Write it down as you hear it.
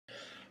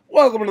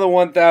Welcome to the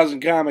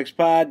 1000 Comics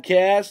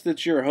Podcast.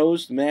 It's your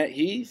host, Matt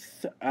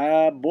Heath.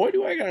 Boy,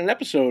 do I got an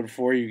episode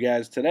for you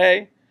guys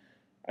today.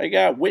 I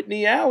got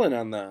Whitney Allen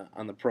on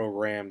the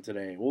program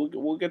today.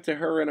 We'll get to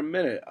her in a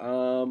minute.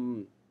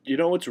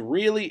 It's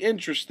really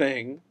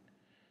interesting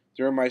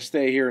during my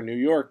stay here in New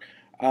York.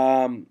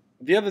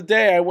 The other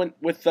day I went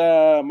with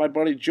my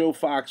buddy Joe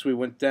Fox. We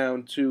went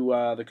down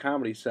to the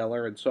Comedy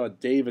Cellar and saw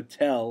Dave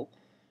Attell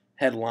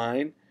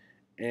headline,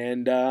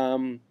 and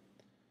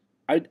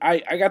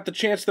I got the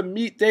chance to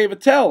meet Dave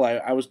Attell.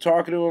 I was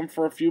talking to him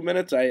for a few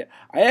minutes. I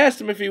asked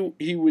him if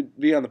he would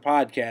be on the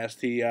podcast.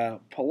 He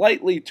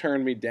politely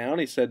turned me down.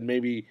 He said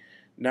maybe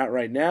not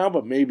right now,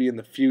 but maybe in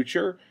the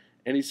future.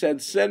 And he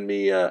said send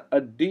me a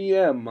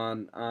DM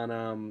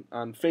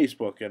on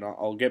Facebook, and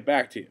I'll get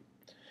back to you.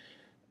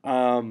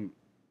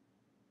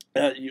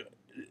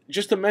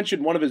 Just to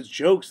mention one of his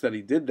jokes that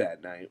he did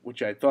that night,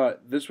 which I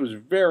thought this was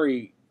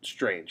very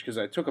strange because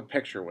I took a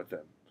picture with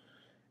him,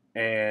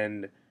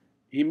 and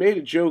he made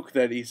a joke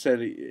that he said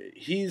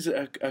he's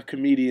a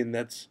comedian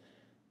that's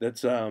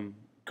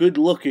good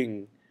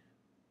looking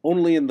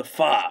only in the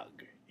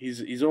fog.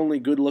 He's only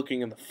good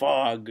looking in the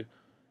fog,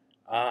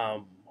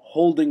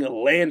 holding a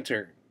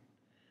lantern.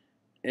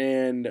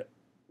 And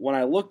when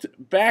I looked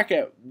back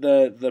at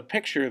the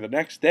picture the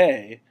next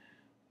day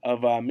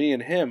of me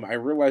and him, I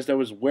realized I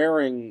was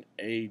wearing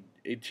a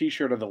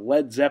T-shirt of the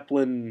Led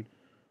Zeppelin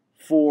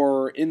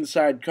 4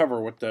 inside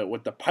cover with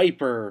the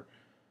Piper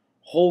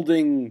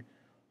holding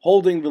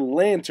the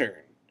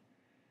lantern.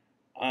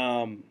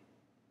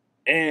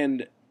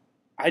 And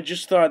I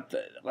just thought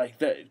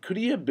that could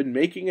he have been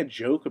making a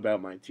joke about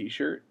my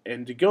T-shirt?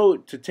 And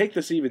to take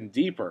this even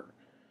deeper,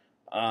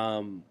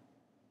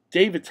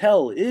 Dave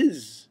Attell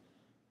is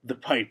the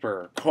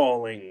Piper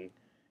calling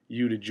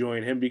you to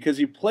join him because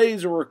he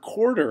plays a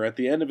recorder at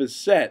the end of his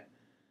set.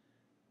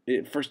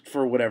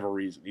 For whatever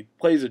reason, he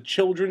plays a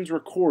children's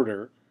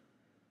recorder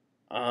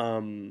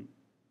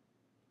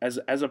as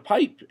a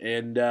pipe,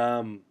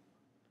 and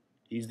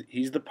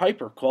He's the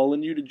Piper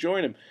calling you to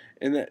join him.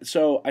 And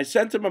so I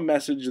sent him a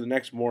message the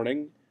next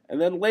morning, and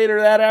then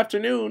later that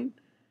afternoon,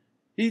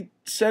 he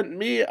sent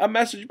me a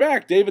message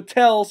back. Dave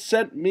Attell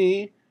sent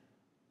me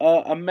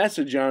a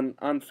message on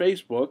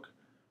Facebook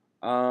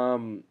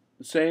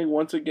saying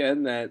once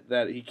again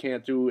that he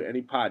can't do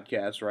any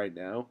podcasts right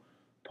now,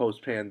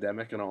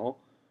 post-pandemic and all,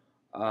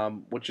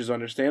 which is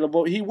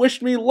understandable. He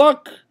wished me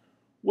luck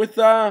with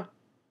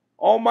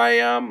all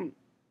my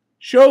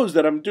shows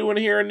that I'm doing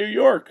here in New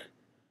York.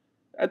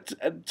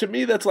 To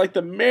me, that's like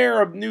the mayor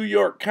of New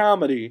York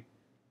comedy.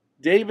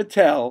 Dave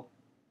Attell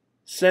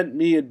sent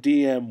me a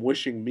DM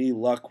wishing me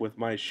luck with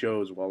my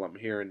shows while I'm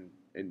here in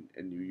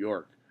New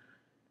York,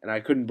 and I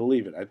couldn't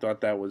believe it. I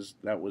thought that was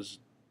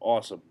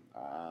awesome.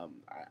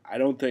 I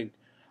don't think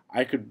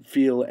I could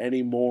feel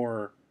any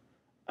more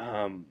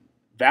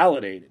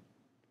validated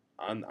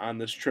on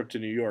this trip to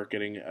New York,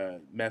 getting a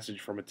message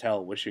from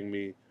Attell wishing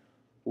me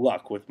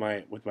luck with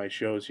my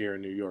shows here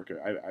in New York.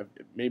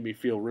 It made me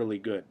feel really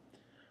good.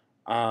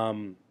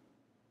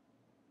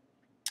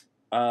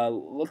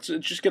 Let's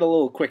just get a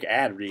little quick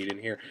ad read in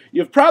here.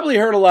 You've probably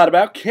heard a lot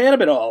about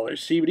cannabidol or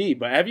CBD,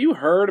 but have you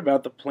heard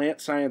about the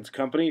plant science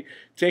company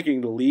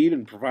taking the lead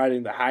in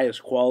providing the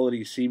highest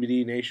quality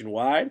CBD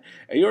nationwide?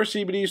 At your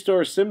CBD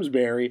store,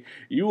 Simsbury,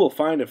 you will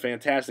find a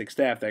fantastic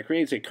staff that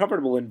creates a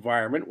comfortable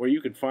environment where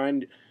you can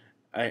find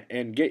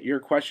and get your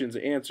questions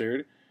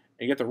answered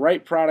and get the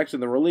right products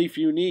and the relief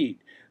you need.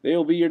 They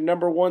will be your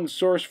number one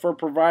source for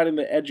providing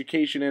the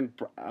education and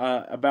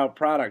about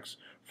products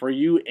for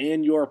you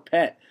and your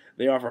pet.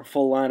 They offer a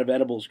full line of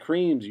edibles,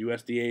 creams,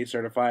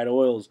 USDA-certified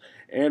oils,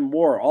 and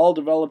more, all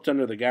developed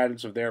under the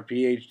guidance of their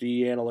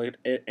PhD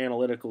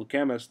analytical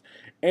chemists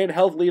and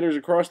health leaders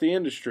across the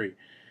industry.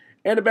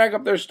 And to back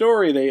up their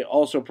story, they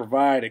also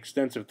provide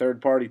extensive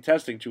third-party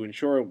testing to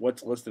ensure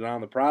what's listed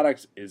on the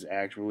products is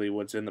actually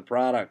what's in the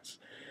products.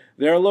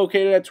 They're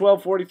located at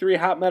 1243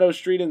 Hot Meadow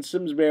Street in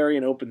Simsbury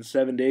and open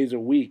 7 days a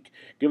week.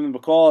 Give them a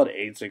call at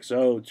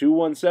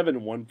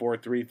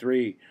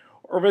 860-217-1433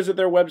 or visit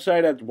their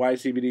website at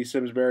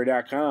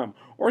ycbdsimsbury.com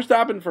or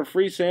stop in for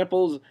free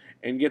samples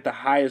and get the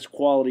highest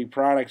quality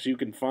products you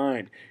can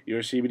find.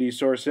 Your CBD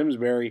store,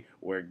 Simsbury,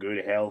 where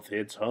good health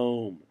hits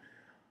home.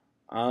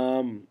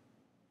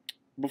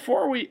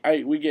 Before we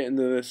get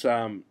into this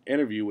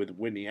interview with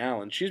Whitney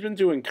Allen, she's been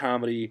doing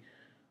comedy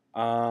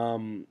a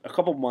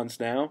couple months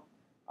now.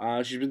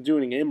 She's been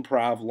doing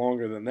improv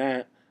longer than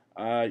that.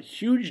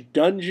 Huge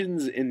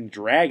Dungeons and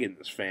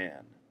Dragons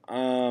fan.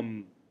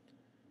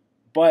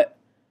 But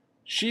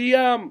she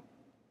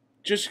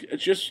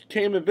just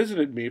came and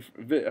visited me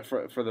for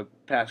the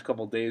past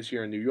couple days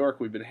here in New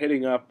York. We've been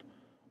hitting up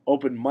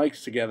open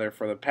mics together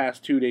for the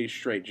past 2 days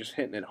straight, just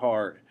hitting it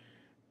hard.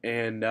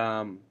 And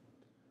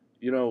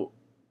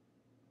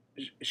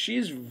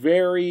she's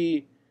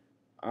very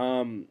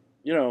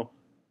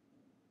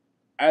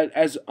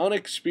as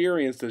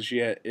unexperienced as she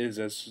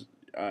is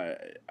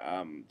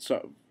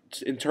so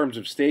in terms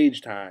of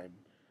stage time,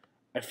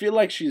 I feel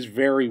like she's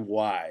very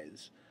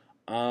wise.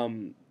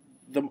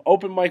 the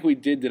open mic we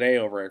did today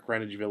over at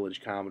Greenwich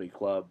Village Comedy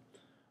Club,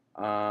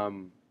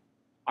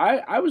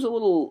 I was a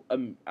little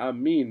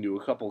mean to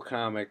a couple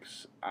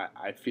comics.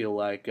 I feel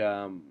like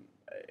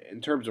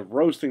in terms of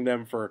roasting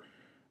them for,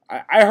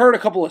 I heard a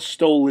couple of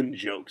stolen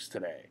jokes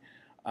today.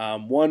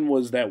 One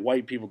was that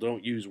white people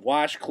don't use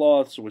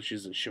washcloths, which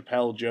is a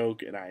Chappelle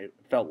joke, and I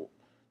felt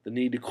the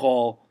need to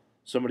call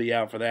somebody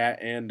out for that.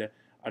 And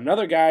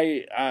another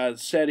guy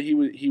said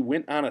he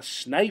went on a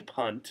snipe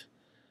hunt.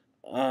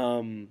 He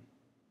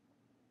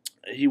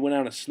went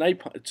on a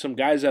snipe hunt. Some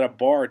guys at a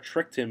bar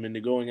tricked him into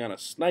going on a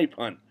snipe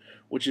hunt,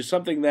 which is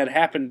something that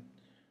happened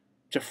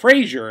to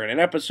Frasier in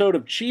an episode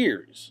of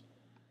Cheers.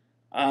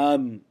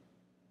 And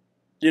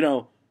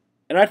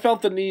I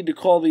felt the need to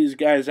call these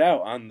guys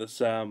out on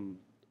this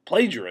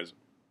plagiarism.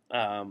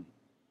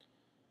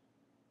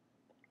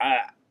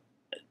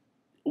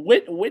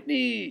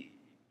 Whitney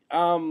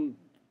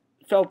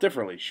felt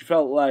differently. She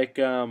felt like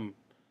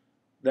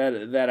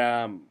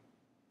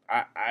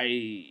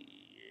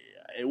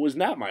it was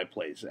not my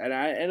place,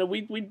 and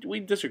we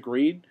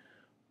disagreed,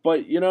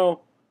 but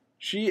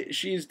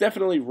she's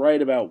definitely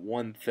right about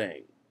one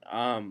thing.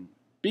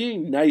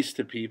 Being nice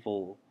to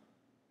people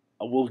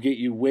will get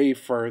you way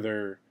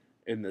further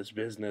in this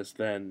business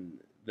than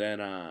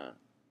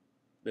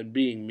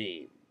being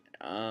mean.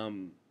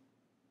 And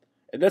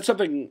that's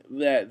something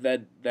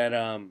that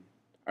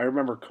I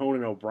remember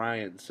Conan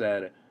O'Brien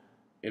said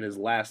in his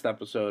last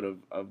episode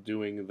of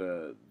doing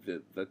the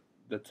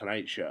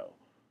Tonight Show,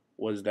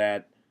 was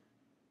that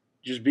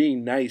just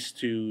being nice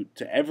to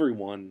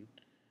everyone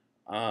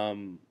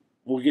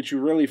will get you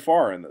really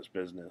far in this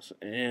business.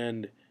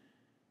 And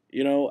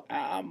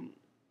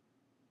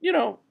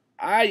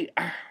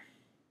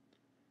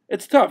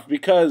it's tough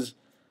because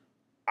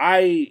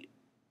I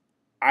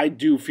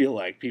do feel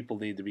like people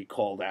need to be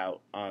called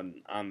out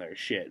on their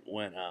shit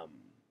when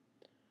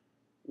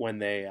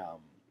they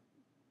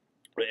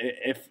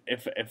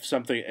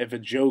if a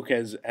joke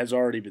has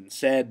already been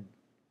said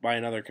by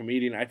another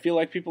comedian, I feel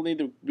like people need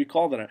to be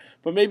called on it.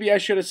 But maybe I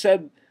should have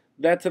said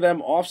that to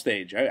them off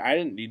stage. I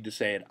didn't need to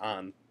say it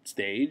on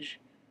stage.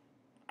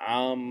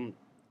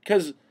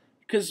 Because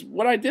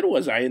what I did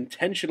was I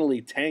intentionally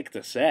tanked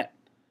a set.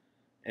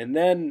 And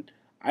then,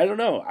 I don't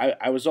know,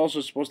 I was also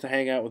supposed to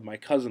hang out with my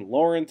cousin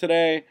Lauren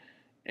today.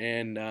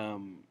 And, I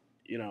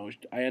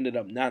ended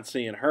up not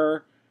seeing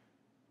her.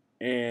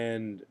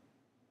 And,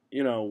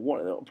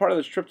 part of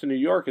this trip to New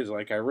York is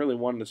like I really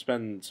wanted to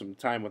spend some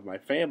time with my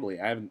family.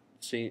 I haven't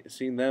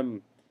seen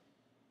them,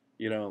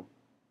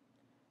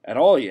 at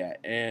all yet.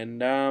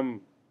 And I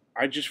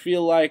just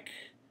feel like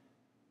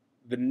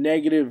the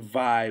negative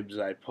vibes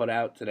I put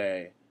out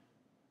today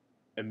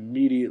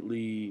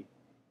immediately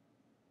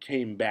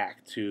came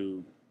back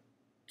to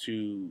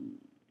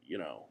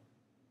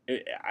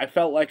I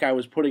felt like I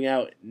was putting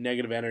out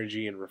negative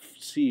energy and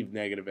received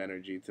negative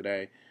energy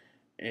today.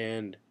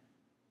 And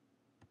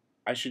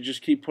I should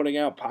just keep putting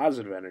out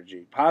positive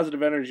energy.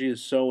 Positive energy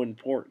is so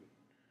important.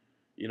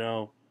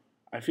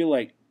 I feel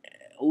like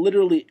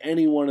literally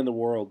anyone in the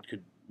world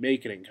could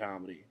make it in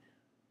comedy.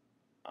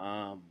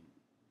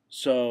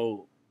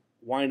 So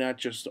why not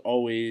just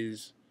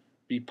always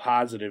be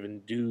positive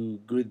and do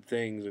good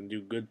things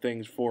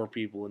for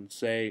people and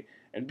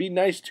be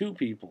nice to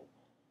people?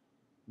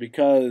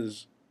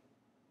 Because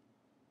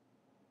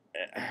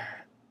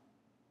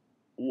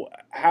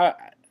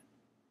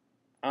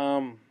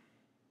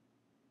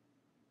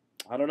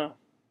I don't know.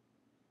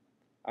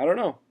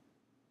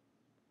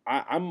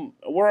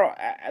 We're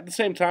at the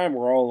same time,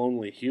 we're all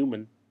only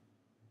human.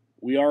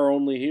 We are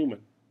only human.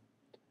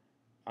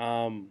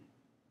 The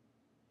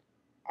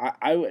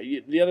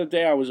other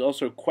day I was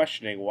also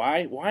questioning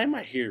why am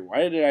I here?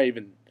 Why did I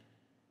even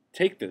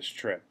take this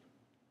trip?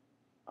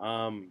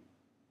 And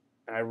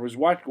I was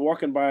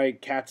walking by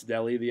Cat's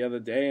Deli the other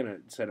day, and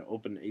it said it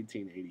opened in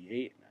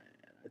 1888.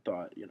 And I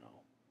thought,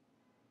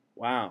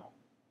 wow.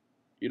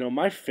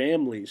 My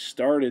family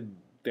started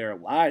their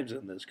lives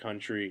in this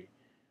country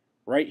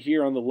right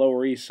here on the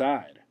Lower East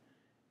Side.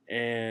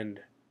 And,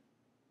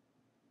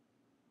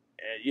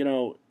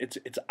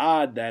 it's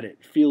odd that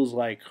it feels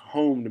like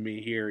home to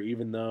me here,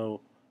 even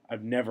though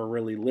I've never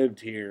really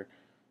lived here.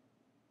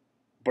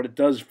 But it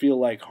does feel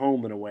like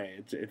home in a way.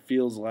 It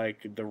feels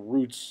like the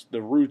roots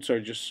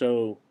are just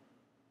so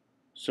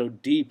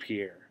deep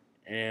here.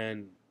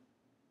 And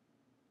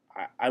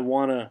I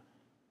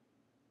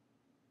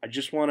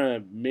just want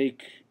to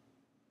make,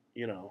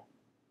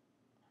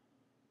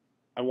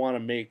 I want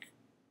to make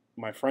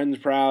my friends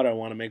proud. I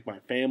want to make my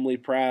family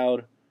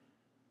proud.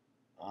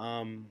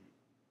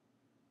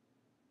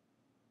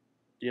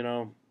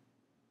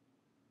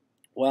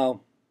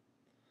 Well,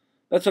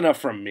 that's enough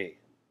from me.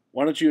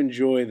 Why don't you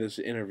enjoy this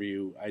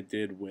interview I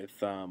did with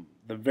the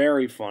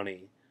very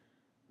funny,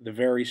 the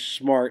very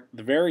smart,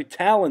 the very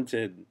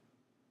talented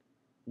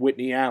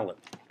Whitney Allen.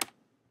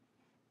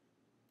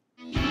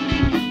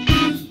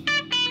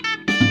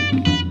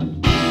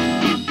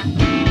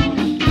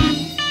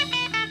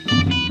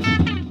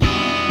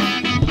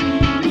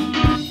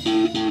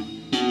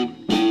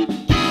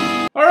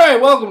 All right,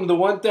 welcome Welcome to the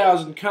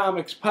 1000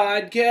 Comics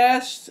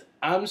Podcast.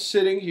 I'm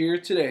sitting here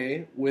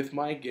today with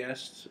my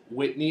guest,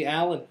 Whitney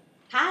Allen.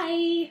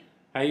 Hi.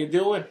 How you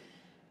doing?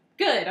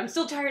 Good. I'm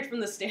still tired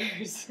from the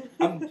stairs.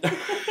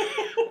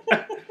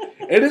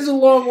 It is a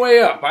long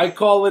way up. I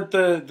call it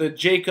the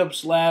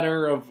Jacob's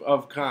Ladder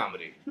of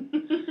comedy.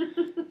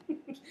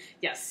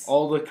 Yes.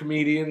 All the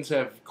comedians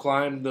have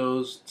climbed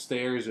those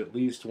stairs at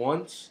least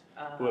once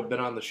who have been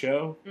on the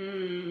show,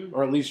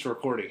 or at least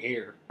recording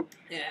here.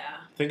 Yeah.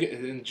 Think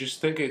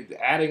of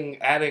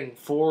adding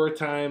 4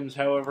 times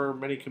however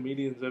many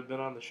comedians have been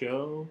on the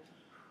show.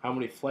 How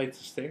many flights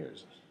of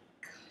stairs?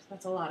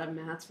 That's a lot of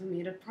maths for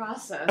me to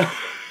process.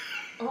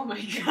 Oh my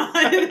god.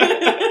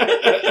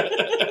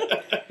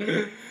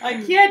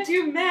 I can't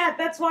do math.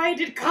 That's why I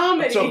did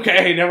comedy. It's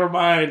okay. Never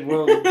mind.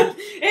 Well,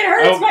 it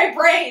hurts my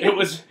brain. It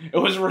was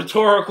a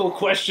rhetorical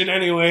question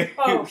anyway.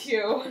 Oh,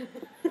 phew.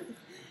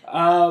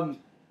 I'll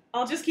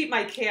just keep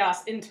my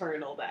chaos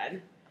internal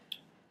then.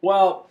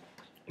 Well,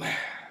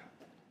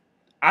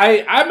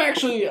 I'm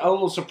actually a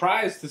little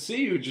surprised to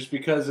see you just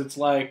because it's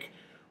like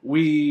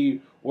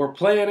we were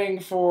planning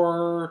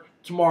for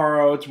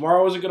tomorrow.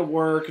 Tomorrow wasn't going to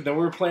work, and then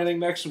we were planning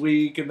next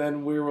week, and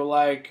then we were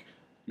like,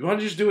 you want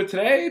to just do it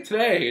today?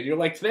 Today. And you're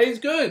like, today's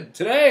good.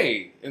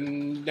 Today.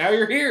 And now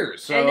you're here.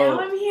 So. And now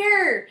I'm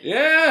here.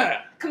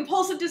 Yeah.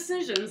 Compulsive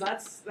decisions.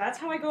 That's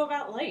how I go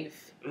about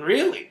life.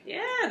 Really?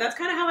 Yeah, that's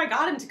kind of how I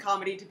got into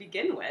comedy to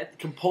begin with.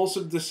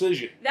 Compulsive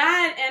decision.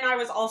 That, and I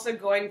was also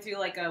going through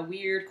like a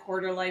weird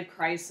quarter-life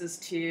crisis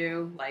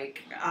too.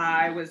 Like,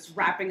 I was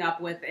wrapping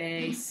up with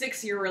a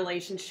 6-year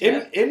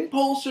relationship.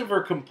 Impulsive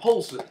or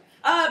compulsive?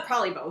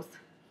 Probably both.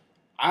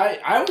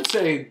 I would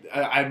say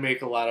I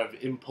make a lot of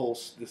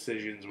impulse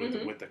decisions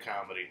with the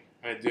comedy.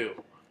 I do.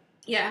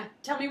 Yeah,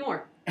 tell me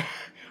more.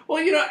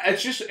 Well,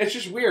 it's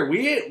just weird.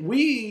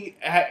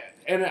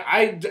 And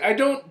I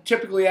don't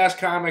typically ask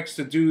comics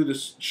to do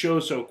this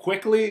show so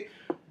quickly,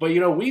 but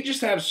we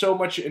just have so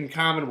much in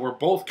common. We're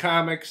both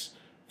comics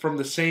from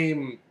the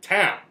same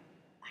town.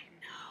 I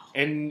know.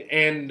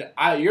 And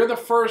you're the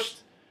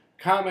first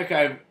comic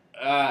I've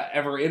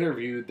ever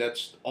interviewed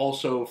that's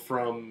also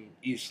from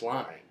East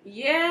Lyme.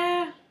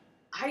 Yeah.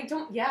 I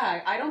don't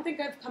think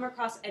I've come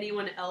across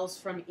anyone else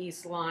from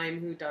East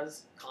Lyme who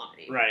does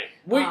comedy. Right.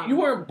 Wait, you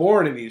weren't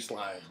born in East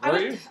Lyme, were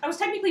you? I was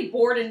technically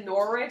born in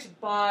Norwich,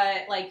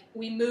 but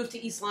we moved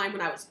to East Lyme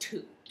when I was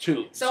 2.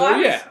 2.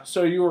 So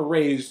So you were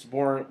raised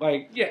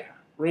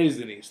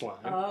raised in East Lyme.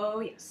 Oh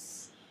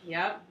yes.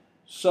 Yep.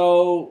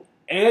 So,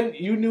 and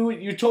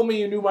you told me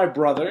you knew my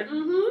brother.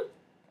 Mm-hmm.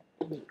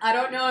 I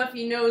don't know if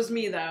he knows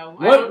me, though.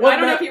 I don't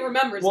know if he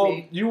remembers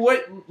me.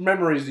 What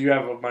memories do you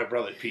have of my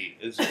brother Pete,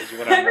 is what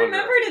I'm I wondering.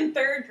 remembered in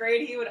 3rd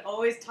grade he would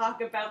always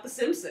talk about The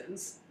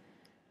Simpsons.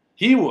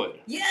 He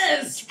would?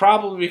 Yes! It's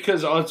probably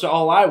because it's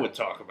all I would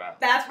talk about.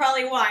 That's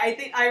probably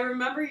why. I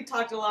remember he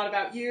talked a lot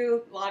about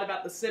you, a lot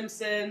about The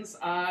Simpsons.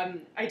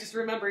 I just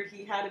remember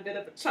he had a bit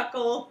of a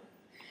chuckle.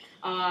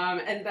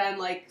 And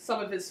then,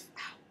 some of his...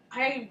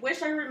 I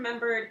wish I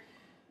remembered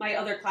my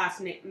other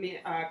classmate's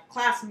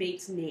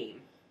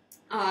name.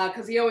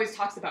 Because he always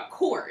talks about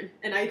corn,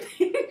 and I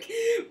think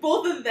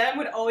both of them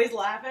would always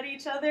laugh at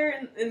each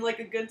other in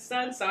a good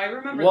sense, so I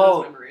remember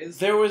those memories.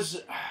 There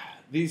was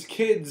these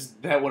kids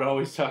that would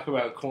always talk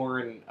about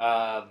corn,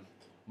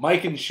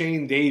 Mike and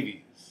Shane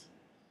Davies.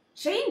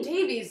 Shane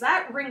Davies,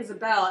 that rings a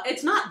bell.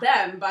 It's not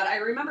them, but I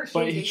remember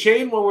Shane Davies. But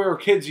Shane, when we were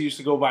kids, used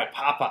to go by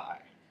Popeye.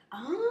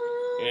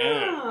 Oh.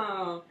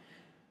 Yeah.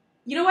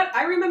 You know what?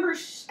 I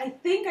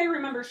think I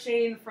remember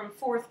Shane from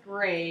 4th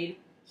grade.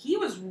 He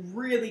was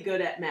really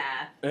good at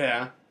math.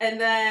 Yeah.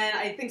 And then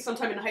I think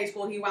sometime in high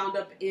school he wound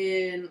up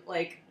in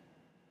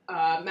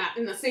math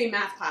in the same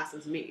math class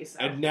as me. So.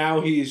 And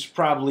now he's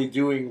probably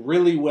doing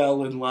really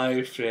well in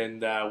life,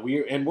 and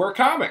we're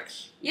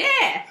comics.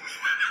 Yeah.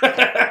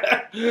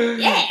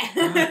 Yeah.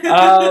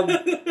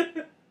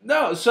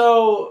 No,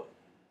 so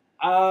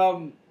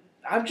I'm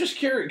just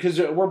curious because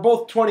we're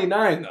both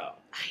 29 though.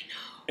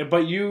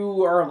 But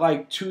you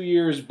are 2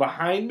 years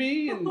behind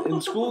me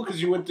in school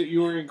because you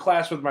were in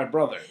class with my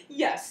brother.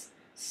 Yes.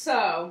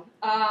 So,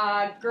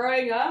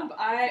 growing up,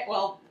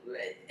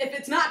 if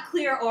it's not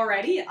clear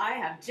already, I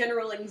have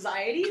general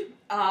anxiety,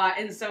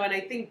 and I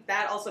think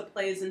that also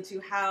plays into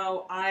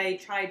how I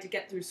tried to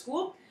get through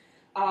school.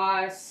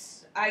 I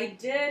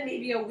did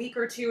maybe a week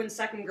or 2 in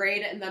 2nd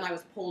grade, and then I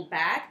was pulled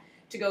back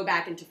to go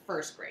back into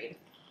 1st grade.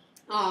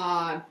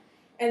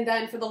 And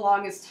then for the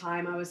longest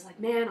time, I was like,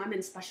 man, I'm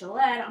in special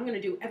ed. I'm going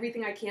to do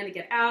everything I can to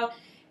get out.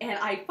 And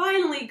I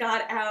finally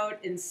got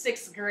out in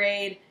 6th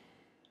grade.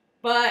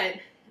 But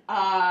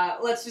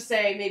let's just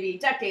say maybe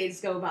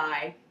decades go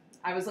by.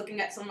 I was looking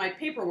at some of my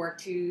paperwork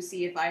to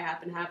see if I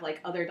happen to have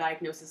other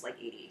diagnoses like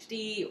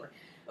ADHD or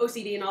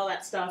OCD and all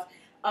that stuff.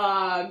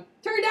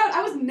 Turned out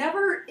I was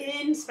never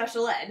in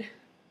special ed.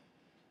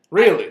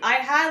 Really? I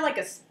had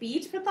a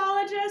speech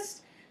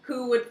pathologist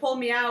who would pull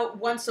me out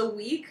once a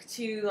week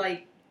to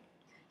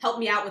help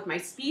me out with my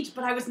speech,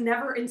 but I was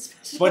never in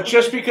special But ed.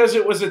 just because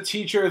it was a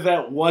teacher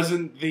that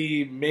wasn't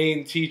the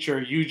main teacher,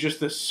 you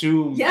just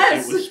assumed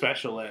Yes. it was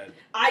special ed.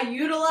 I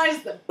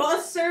utilized the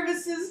bus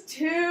services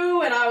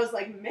too, and I was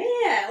like,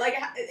 man, like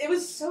it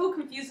was so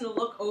confusing to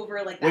look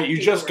over like that. Wait, you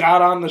just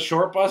got on the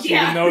short bus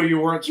even though you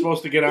weren't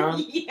supposed to get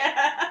on?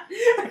 Yeah.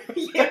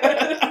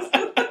 Yes.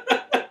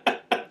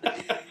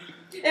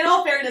 In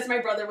all fairness, my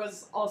brother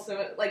was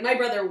also, like, my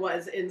brother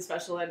was in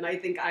special ed, and I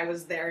think I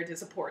was there to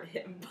support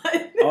him,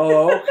 but...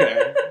 Oh,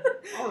 okay.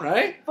 All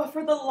right. But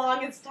for the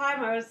longest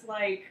time, I was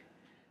like,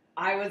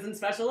 I was in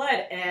special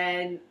ed,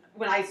 and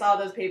when I saw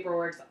those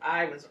paperworks,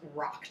 I was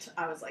rocked.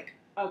 I was like,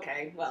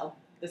 okay, well,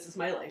 this is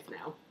my life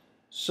now.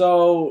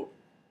 So...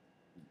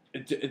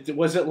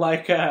 was it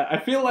like,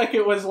 I feel like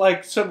it was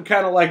like some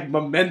kind of like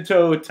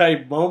memento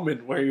type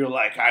moment where you're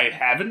like, I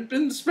haven't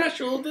been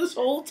special this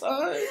whole time?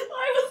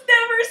 I was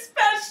never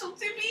special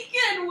to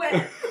begin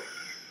with.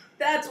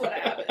 That's what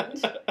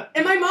happened.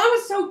 And my mom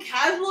was so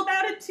casual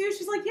about it too.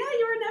 She's like, yeah,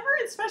 you were never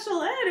in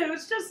special ed. It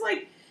was just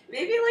like,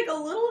 maybe like a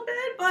little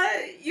bit,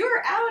 but you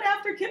were out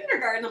after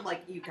kindergarten. I'm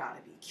like, you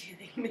gotta be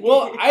kidding me.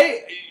 Well,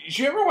 did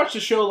you ever watch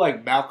the show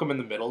like Malcolm in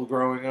the Middle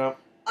growing up?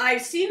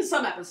 I've seen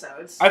some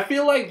episodes. I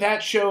feel like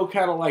that show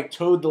kind of like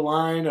towed the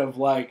line of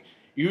like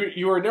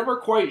you were never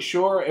quite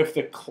sure if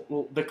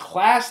the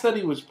class that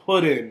he was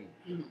put in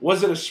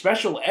was it a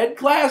special ed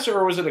class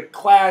or was it a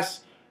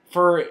class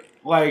for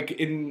like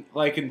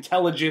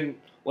intelligent,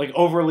 like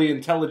overly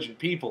intelligent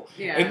people.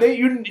 Yeah.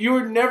 And you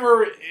were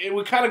never, it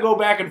would kind of go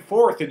back and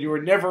forth and you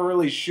were never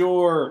really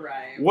sure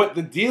what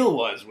the deal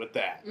was with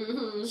that.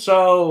 Mm-hmm.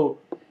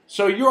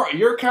 So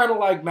you're kind of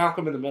like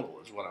Malcolm in the Middle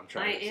is what I'm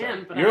trying to say. I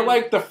am, but you're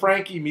like the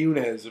Frankie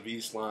Muniz of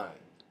East Lyme.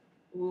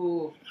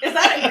 Ooh. Is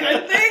that a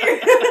good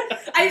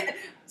thing?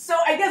 So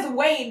I guess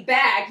way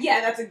back, yeah,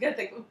 that's a good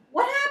thing.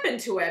 What happened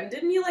to him?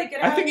 Didn't he get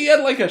out? I think he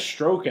had like a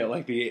stroke at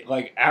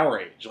like our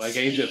age, like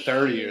age of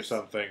 30 or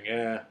something.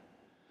 Yeah.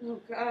 Oh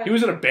God. He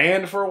was in a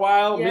band for a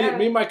while. Yeah.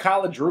 Me and my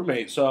college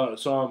roommate saw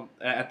him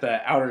at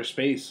the outer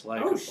space,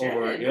 like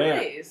over.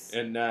 Nice.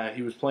 And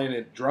he was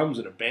playing drums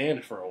in a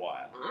band for a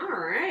while. All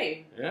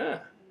right. Yeah.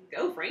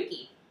 Go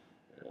Frankie.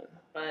 Yeah.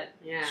 But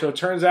yeah. So it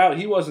turns out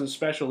he wasn't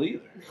special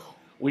either.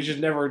 We just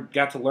never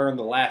got to learn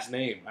the last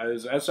name.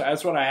 That's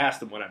what I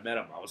asked him when I met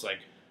him. I was like,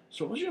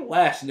 so what's your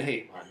last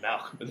name on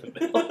Malcolm in the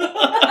Middle?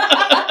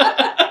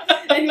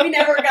 And we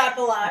never got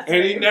the last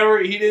name.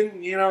 And he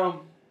didn't,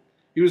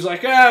 he was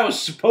like, it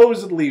was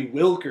supposedly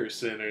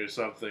Wilkerson or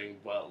something,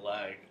 but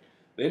like,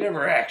 they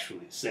never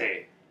actually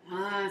say. So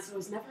it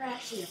was never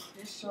actually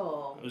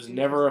official. It was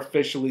never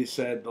officially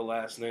said the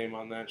last name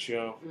on that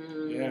show.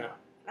 Yeah.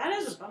 That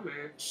is a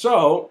bummer.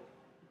 So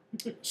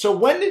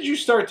when did you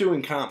start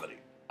doing comedy?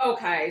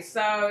 Okay,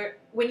 so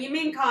when you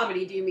mean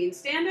comedy, do you mean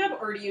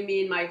stand-up or do you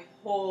mean the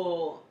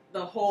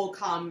whole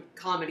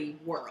comedy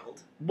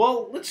world?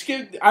 Well,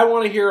 I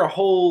want to hear a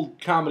whole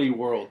comedy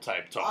world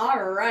type talk.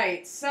 All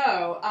right,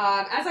 so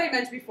as I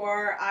mentioned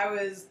before, I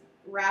was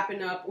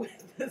wrapping up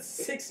with a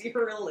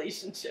 6-year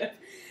relationship.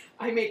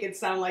 I make it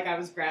sound like I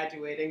was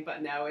graduating,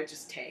 but no, it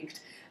just tanked.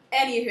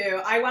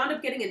 Anywho, I wound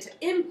up getting into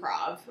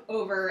improv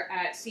over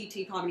at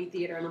CT Comedy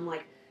Theater, and I'm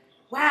like,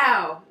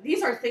 wow,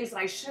 these are things that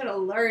I should have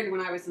learned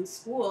when I was in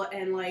school,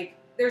 and like,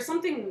 there's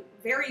something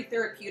very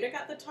therapeutic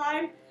at the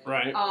time.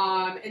 Right.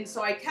 And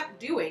so I kept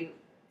doing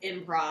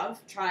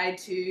improv, tried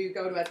to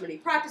go to as many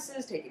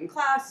practices, taking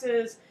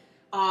classes,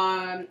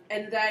 and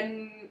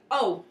then,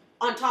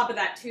 on top of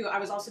that too, I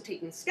was also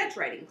taking sketch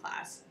writing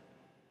class.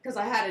 Because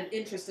I had an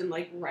interest in,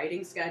 like,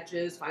 writing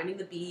sketches, finding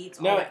the beats,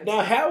 all that good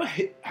stuff.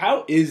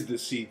 How is the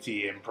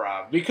CT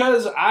improv?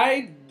 Because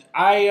I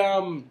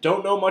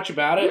don't know much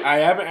about it. I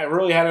haven't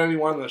really had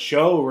anyone on the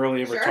show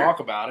really ever talk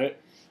about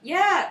it.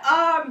 Yeah,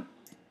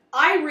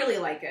 I really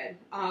like it.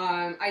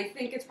 I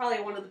think it's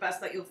probably one of the best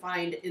that you'll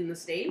find in the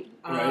state.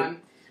 Right.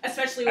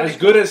 Especially as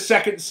good as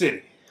Second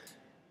City.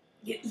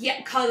 Yeah,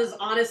 because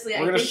honestly,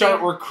 we're going to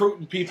start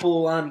recruiting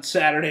people on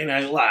Saturday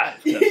Night Live.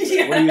 Yes.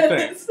 What do you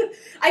think?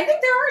 I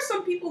think there are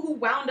some people who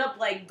wound up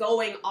like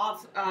going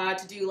off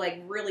to do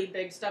like really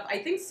big stuff. I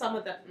think some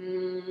of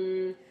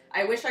them.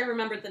 I wish I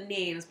remembered the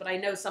names, but I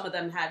know some of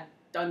them had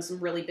done some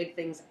really big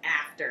things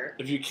after.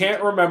 If you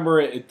can't remember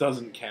it, it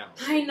doesn't count.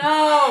 I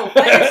know.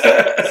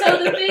 But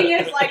so the thing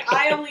is, like,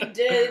 I only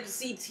did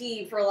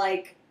CT for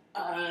like.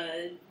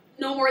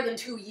 No more than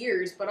 2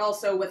 years, but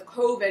also with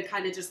COVID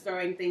kind of just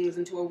throwing things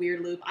into a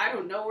weird loop. I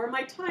don't know where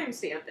my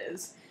timestamp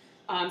is.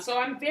 So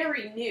I'm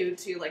very new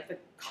to, like, the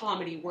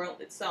comedy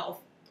world itself.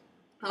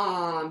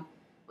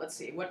 Let's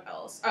see, what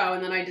else? Oh,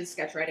 and then I did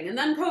sketch writing, and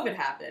then COVID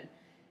happened.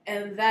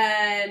 And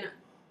then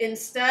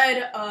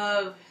instead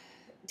of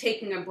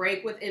taking a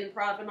break with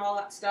improv and all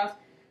that stuff,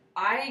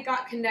 I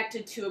got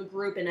connected to a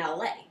group in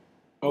LA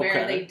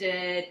where they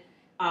did...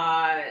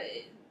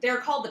 they're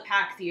called the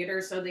Pack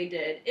Theater, so they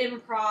did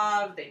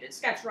improv, they did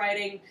sketch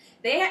writing.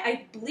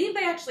 I believe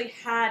they actually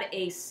had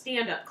a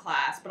stand-up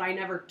class, but I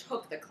never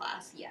took the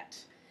class yet.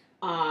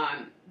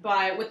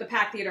 But with the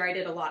Pack Theater, I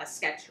did a lot of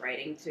sketch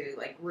writing to,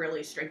 like,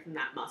 really strengthen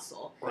that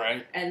muscle.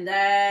 Right. And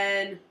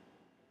then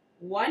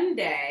one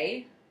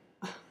day,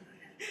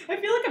 I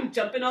feel like I'm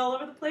jumping all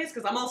over the place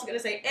because I'm also going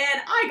to say,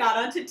 and I got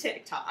onto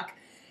TikTok.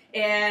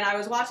 And I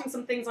was watching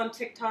some things on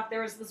TikTok.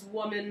 There was this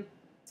woman,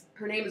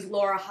 her name is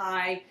Laura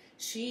High.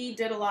 She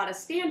did a lot of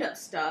stand-up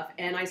stuff,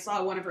 and I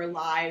saw one of her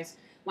lives,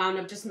 wound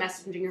up just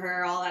messaging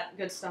her, all that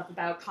good stuff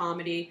about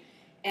comedy.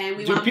 And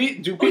we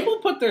do people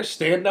put their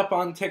stand-up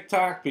on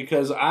TikTok?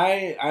 Because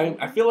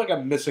I feel like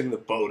I'm missing the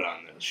boat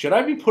on this. Should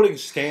I be putting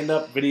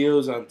stand-up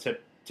videos on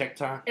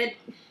TikTok?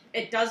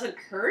 It doesn't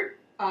hurt.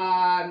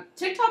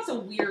 TikTok's a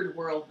weird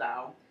world,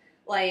 though.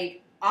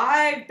 Like,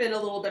 I've been a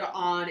little bit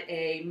on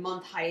a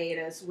month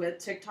hiatus with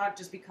TikTok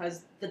just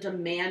because the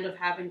demand of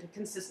having to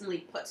consistently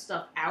put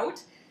stuff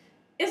out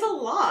is a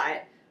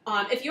lot.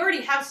 If you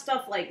already have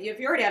stuff if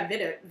you already have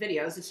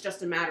videos, it's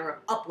just a matter of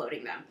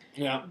uploading them.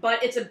 Yeah.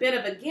 But it's a bit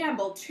of a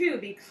gamble, too,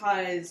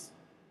 because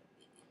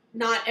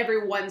not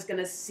everyone's going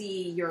to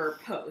see your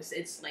post.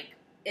 It's like,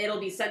 it'll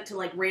be sent to,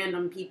 like,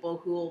 random people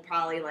who will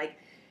probably, like,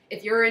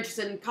 if you're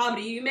interested in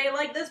comedy, you may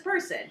like this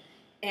person.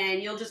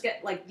 And you'll just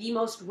get, like, the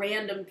most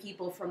random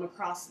people from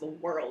across the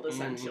world,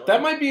 essentially.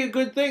 That might be a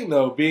good thing,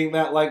 though, being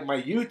that, like,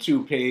 my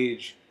YouTube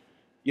page,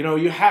 you know,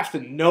 you have to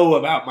know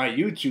about my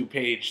YouTube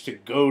page to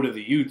go to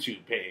the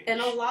YouTube page.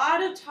 And a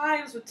lot of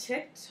times with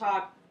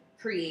TikTok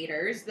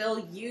creators,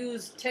 they'll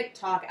use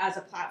TikTok as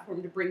a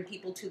platform to bring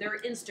people to their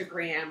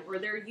Instagram or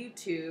their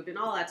YouTube and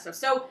all that stuff.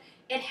 So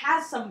it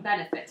has some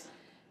benefits.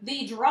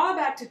 The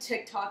drawback to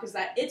TikTok is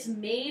that it's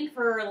made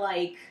for,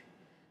 like,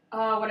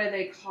 what are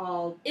they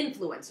called?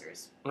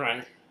 Influencers.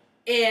 Right.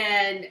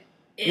 And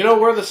you know,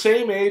 we're the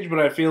same age, but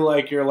I feel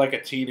like you're like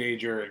a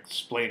teenager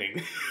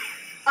explaining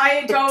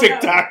I don't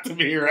TikTok to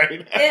me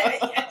right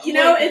now. You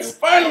know, like, it's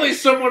finally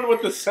someone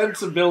with the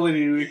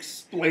sensibility to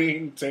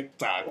explain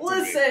TikTok to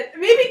listen,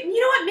 maybe,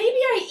 you know what, maybe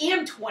I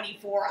am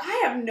 24.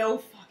 I have no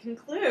fucking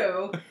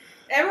clue.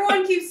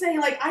 Everyone keeps saying,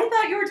 like, I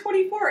thought you were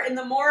 24, and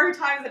the more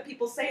times that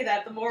people say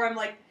that, the more I'm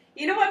like,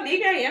 you know what,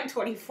 maybe I am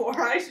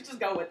 24. I should just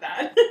go with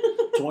that.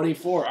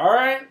 24, all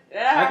right.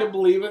 Yeah. I can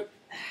believe it.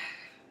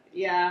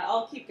 Yeah,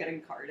 I'll keep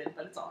getting carded,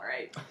 but it's all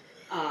right.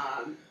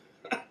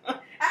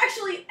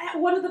 Actually,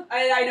 one of the...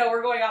 I know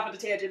we're going off on a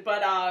tangent,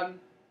 but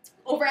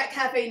over at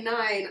Cafe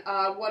 9,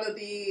 one of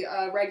the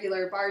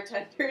regular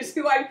bartenders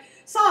who I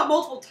saw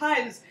multiple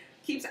times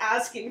keeps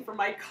asking for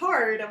my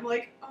card. I'm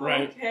like, okay.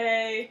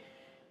 Right.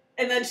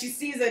 And then she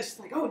sees it, she's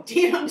like, oh,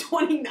 damn, I'm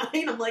 29.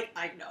 I'm like,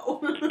 I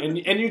know. and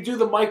you do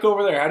the mic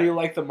over there. How do you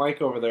like the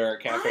mic over there at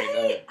Cafe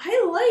 9?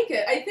 I like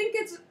it. I think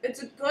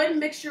it's a good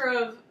mixture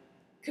of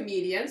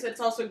comedians.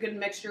 It's also a good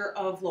mixture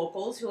of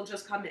locals who'll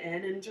just come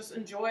in and just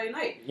enjoy a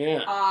night.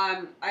 Yeah.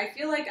 I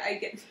feel like I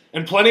get...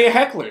 And plenty of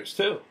hecklers,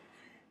 too.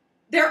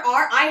 There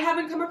are. I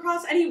haven't come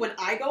across any. When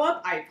I go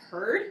up, I've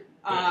heard.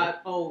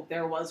 Oh,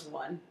 there was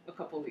one a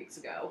couple weeks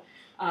ago.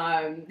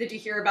 Did you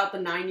hear about the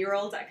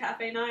 9-year-olds at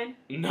Cafe 9?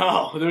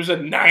 No, there's a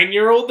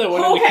 9-year-old that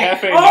went into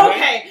Cafe 9?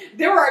 Okay,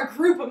 there were a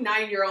group of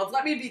 9-year-olds,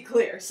 let me be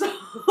clear. So,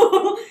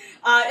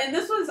 and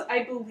this was,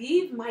 I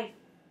believe, my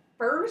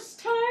first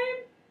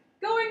time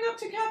going up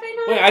to Cafe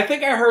 9. Wait, I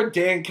think I heard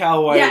Dan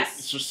Calway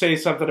say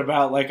something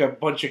about, like, a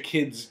bunch of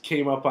kids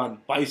came up on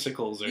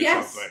bicycles or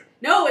something.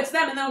 No, it's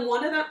them, and then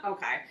one of them,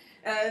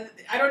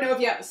 I don't know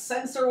if you have a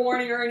censor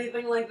warning or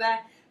anything like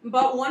that,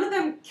 but one of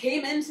them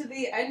came into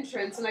the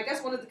entrance, and I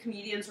guess one of the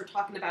comedians were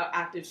talking about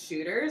active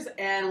shooters,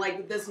 and,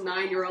 like, this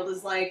 9-year-old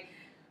is like,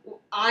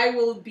 I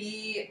will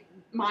be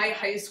my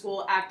high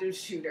school active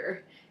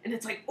shooter. And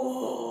it's like,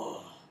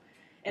 oh.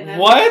 And then,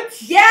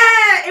 what?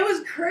 Yeah, it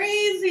was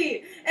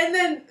crazy. And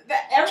then...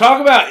 Talk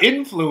about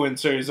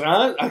influencers,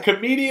 huh? A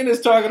comedian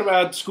is talking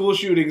about school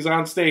shootings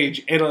on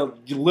stage, and a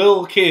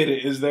little kid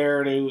is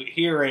there to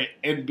hear it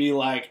and be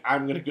like,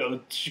 I'm going to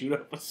go shoot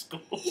up a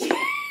school.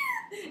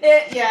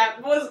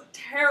 It was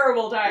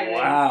terrible timing.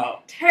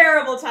 Wow.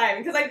 Terrible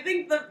timing. Because I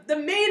think the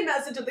main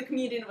message of the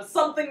comedian was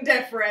something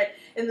different,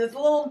 and this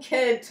little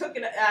kid took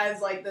it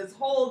as, like, this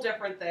whole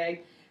different thing.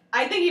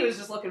 I think he was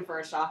just looking for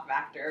a shock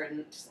factor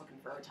and just looking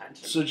for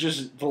attention. So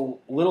just the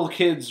little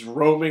kids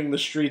roaming the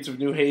streets of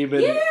New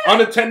Haven,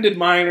 unattended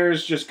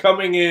minors just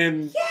coming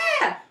in.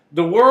 Yeah!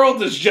 The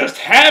world is just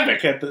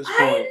havoc at this point.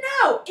 I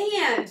know!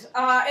 And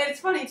it's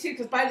funny, too,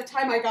 because by the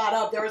time I got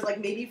up, there was, like,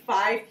 maybe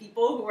 5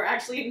 people who were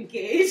actually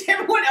engaged.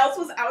 Everyone else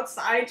was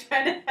outside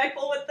trying to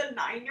heckle with the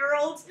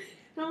 9-year-olds.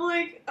 And I'm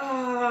like,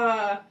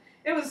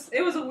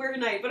 it was a weird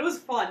night, but it was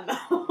fun,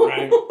 though.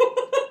 Right.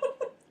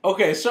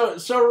 Okay, so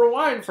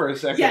rewind for a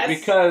second,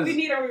 because we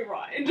need a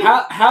rewind.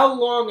 How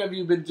long have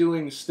you been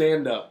doing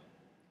stand-up?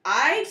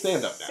 I'd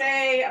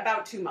say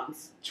about 2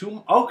 months.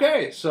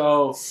 Okay,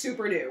 so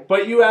super new.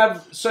 But you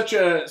have such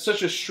a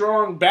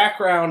strong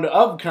background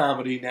of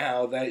comedy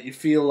now that you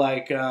feel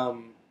like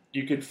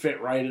you could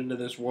fit right into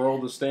this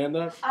world of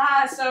stand-up?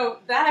 So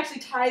that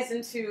actually ties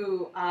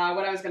into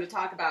what I was going to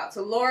talk about.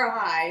 So Laura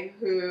High,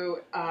 who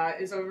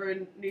is over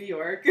in New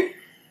York.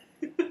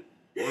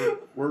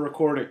 We're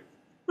recording.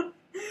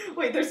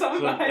 Wait, there's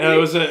someone behind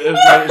me. It's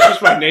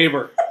just my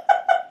neighbor.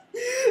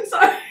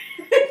 Sorry,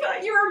 I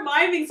thought you were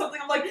miming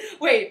something. I'm like,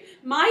 wait,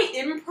 my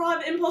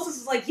improv impulses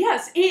is like,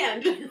 yes,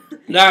 and.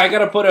 Nah, I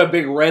gotta put a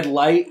big red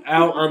light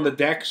out on the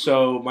deck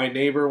so my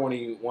neighbor, when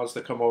he wants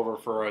to come over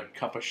for a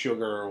cup of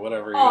sugar or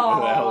whatever the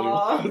hell he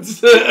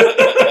wants.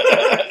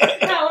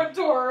 How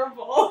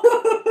adorable.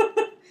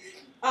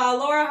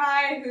 Laura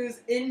High, who's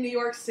in New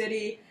York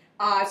City.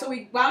 So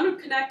we wound up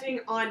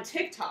connecting on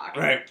TikTok.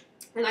 Right.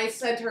 And I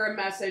sent her a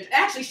message.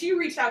 Actually, she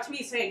reached out to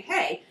me saying,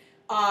 hey,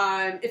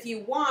 if you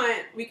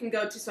want, we can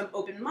go to some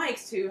open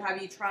mics to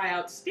have you try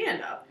out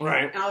stand-up.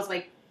 Right. And I was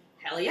like,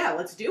 hell yeah,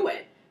 let's do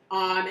it.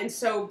 And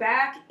so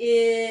back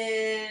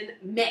in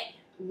May,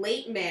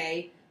 late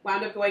May,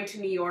 wound up going to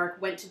New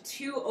York, went to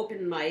 2 open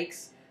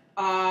mics.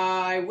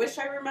 I wish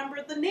I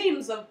remembered the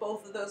names of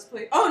both of those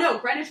places. Oh, no,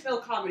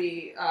 Greenwichville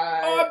Comedy.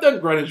 I've done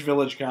Greenwich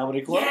Village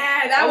Comedy Club.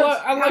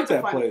 Yeah, I like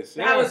that place.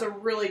 Yeah. That was a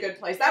really good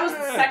place. That was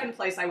the second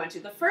place I went to.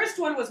 The first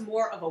one was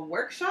more of a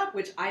workshop,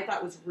 which I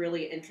thought was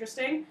really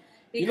interesting.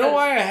 You know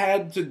why I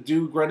had to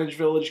do Greenwich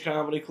Village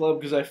Comedy Club?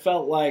 Because I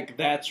felt like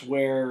that's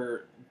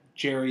where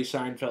Jerry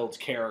Seinfeld's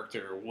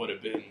character would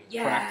have been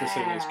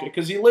practicing his...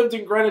 Because he lived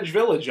in Greenwich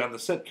Village on the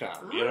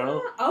sitcom, you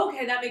know?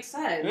 Okay, that makes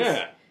sense.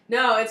 Yeah.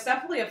 No, it's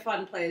definitely a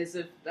fun place.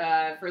 If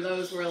for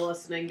those who are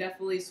listening,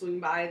 definitely swing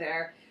by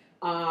there.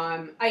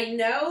 I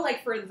know,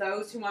 like, for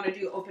those who want to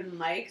do open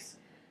mics,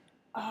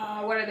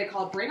 what are they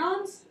called?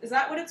 Bring-ons? Is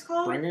that what it's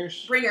called?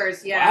 Bringers?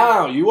 Bringers, yeah.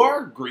 Wow, you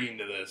are green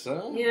to this,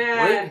 huh?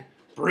 Yeah.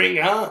 Bring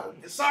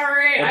on.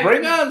 Sorry. Well,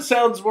 bring on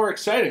sounds more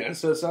exciting.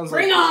 So it sounds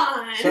bring like,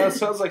 on! So it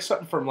sounds like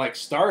something from, like,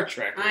 Star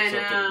Trek or something.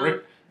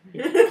 Know.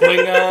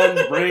 Bring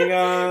on, bring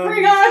on.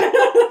 Bring on!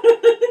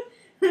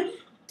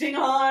 Ding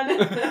on!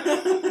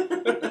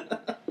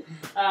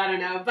 I don't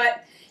know.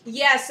 But,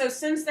 yeah, so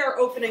since they're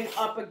opening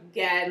up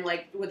again,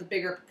 like, with a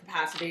bigger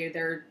capacity,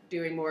 they're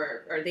doing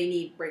more, or they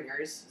need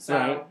bringers.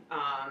 So,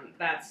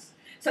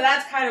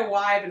 that's kind of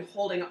why I've been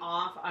holding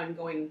off on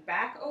going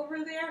back over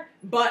there.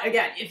 But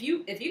again, if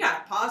you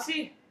got a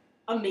posse,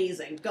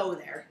 amazing, go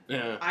there.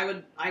 Yeah.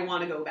 I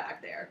want to go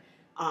back there.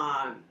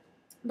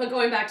 But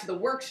going back to the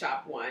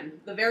workshop one,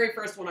 the very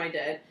first one I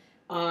did,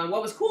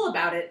 what was cool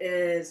about it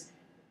is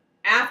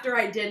after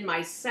I did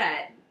my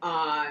set,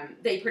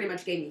 they pretty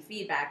much gave me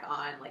feedback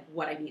on like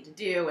what I need to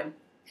do, and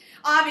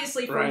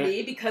obviously for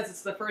me, because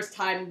it's the first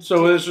time.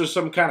 So is there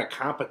some kind of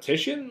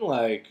competition,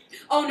 like?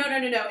 Oh no!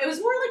 It was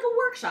more like a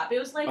workshop. It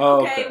was like,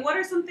 okay, what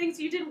are some things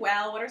you did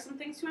well? What are some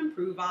things to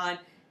improve on?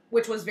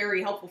 Which was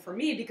very helpful for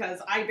me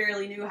because I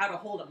barely knew how to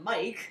hold a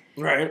mic.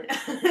 Right.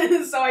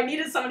 So I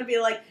needed someone to be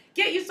like,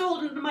 get used to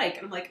holding the mic,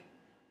 and I'm like,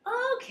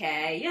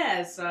 okay,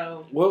 yeah.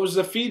 So. What was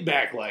the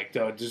feedback like,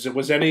 though?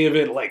 Was any of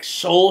it like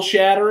soul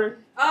shattering?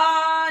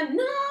 No,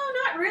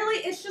 not really.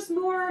 It's just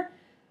more.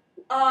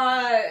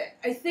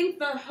 I think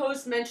the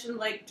host mentioned,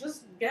 like,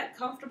 just get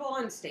comfortable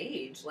on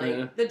stage.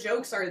 Like, the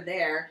jokes are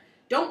there.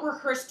 Don't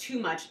rehearse too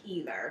much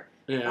either.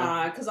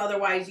 Yeah. Because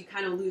otherwise you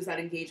kind of lose that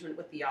engagement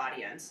with the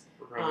audience.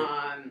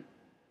 Right.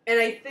 And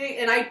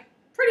I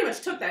pretty much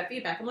took that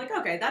feedback. I'm like,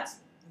 okay, that's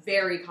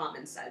very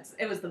common sense.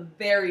 It was the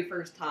very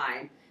first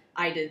time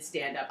I did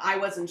stand-up. I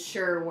wasn't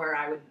sure where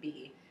I would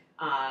be.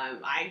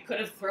 I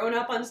could have thrown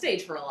up on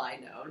stage for all I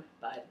know,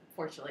 but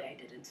fortunately I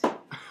didn't.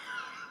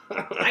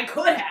 I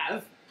could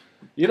have.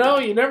 You know,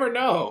 you never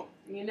know.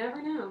 You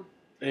never know.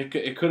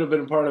 It could have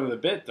been part of the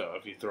bit, though,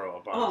 if you throw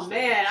up on stage. Oh,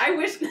 man, I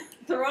wish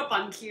throw up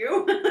on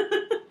cue.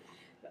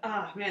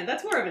 Oh, man,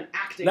 that's more of an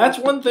acting. That's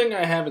one thing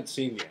I haven't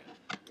seen yet.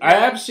 Yeah. I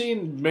have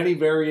seen many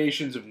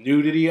variations of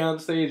nudity on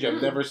stage.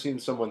 I've never seen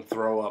someone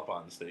throw up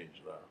on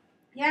stage, though.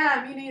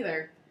 Yeah, me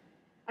neither.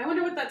 I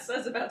wonder what that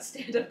says about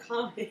stand-up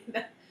comedy.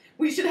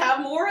 We should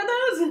have more of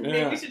those? Yeah.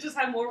 Maybe we should just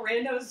have more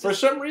randos. For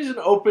some reason,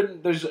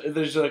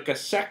 there's like a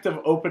sect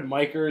of open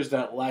micers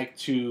that like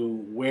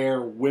to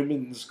wear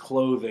women's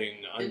clothing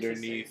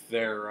underneath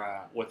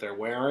their what they're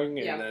wearing,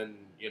 and then,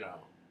 you know,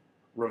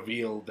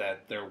 reveal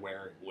that they're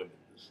wearing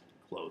women's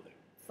clothing.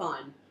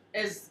 Fun.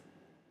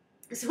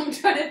 So I'm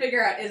trying to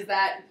figure out,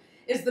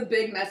 is the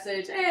big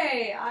message,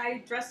 hey,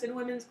 I dressed in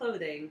women's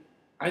clothing?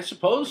 I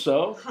suppose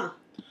so. Huh.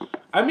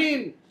 I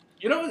mean,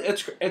 you know,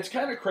 it's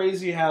kind of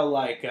crazy how,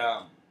 I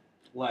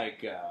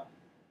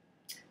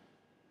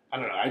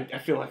don't know, I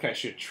feel like I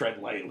should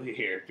tread lightly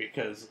here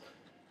because,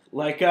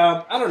 I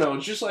don't know,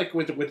 it's just like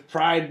with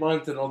Pride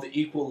Month and all the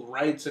equal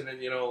rights and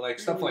then, you know, like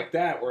stuff like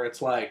that where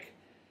it's like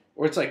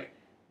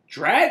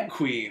drag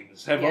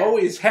queens have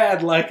always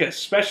had like a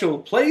special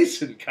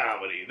place in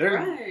comedy.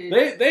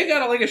 They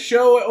got like a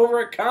show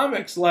over at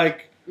Comics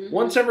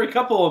once every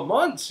couple of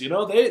months, you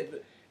know,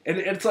 and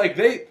it's like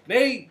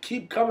they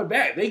keep coming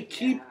back. They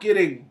keep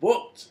getting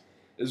booked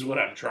is what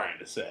I'm trying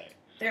to say.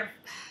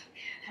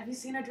 Have you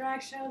seen a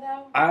drag show,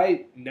 though?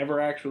 I never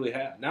actually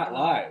have. Not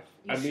live.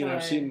 I mean,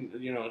 I've seen,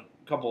 you know,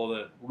 a couple of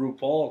the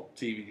RuPaul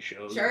TV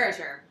shows.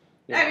 Sure.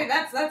 I mean,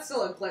 that's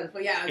still a clip,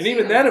 but yeah. And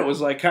even then, it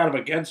was, like, kind of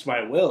against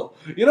my will.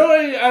 You know,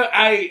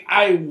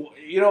 I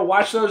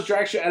watch those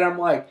drag shows, and I'm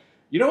like,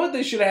 you know what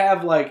they should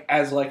have, like,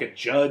 as, like, a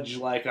judge,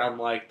 like, on,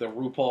 like, the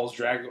RuPaul's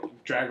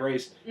drag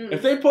race?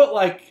 If they put,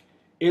 like,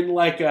 in,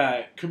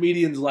 like,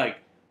 comedians like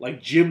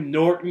Jim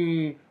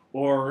Norton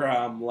or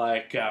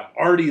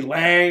Artie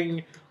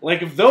Lang.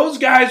 Like, if those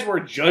guys were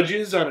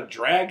judges on a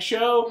drag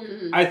show,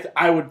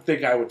 I would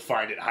think I would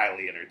find it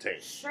highly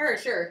entertaining.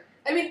 Sure.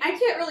 I mean, I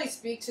can't really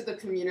speak to the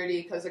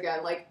community because,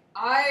 again, like,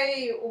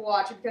 I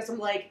watch it because I'm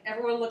like,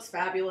 everyone looks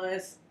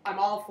fabulous. I'm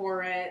all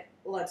for it.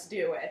 Let's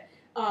do it.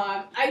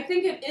 I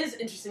think it is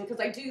interesting because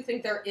I do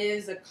think there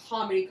is a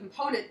comedy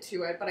component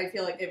to it, but I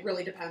feel like it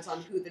really depends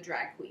on who the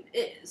drag queen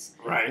is.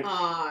 Right.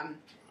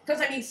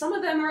 Because, I mean, some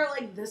of them are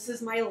like, this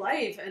is my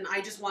life, and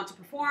I just want to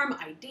perform.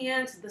 I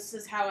dance. This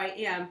is how I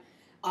am.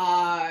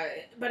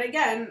 But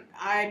again,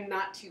 I'm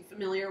not too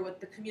familiar with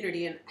the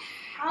community and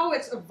how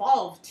it's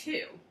evolved,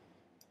 too.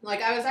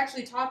 Like, I was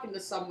actually talking to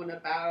someone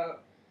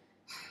about...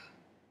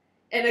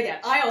 And again,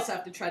 I also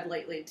have to tread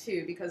lightly,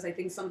 too, because I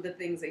think some of the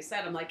things they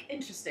said, I'm like,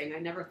 interesting, I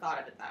never thought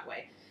of it that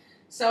way.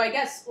 So I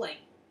guess, like,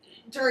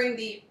 during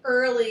the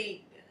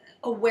early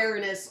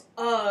awareness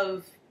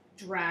of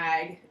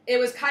drag, it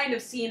was kind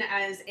of seen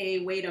as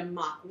a way to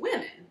mock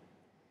women.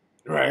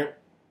 Right.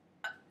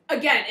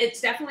 Again, it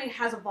definitely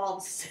has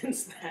evolved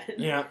since then.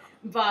 Yeah.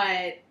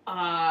 But,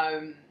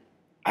 I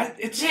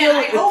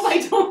hope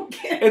I don't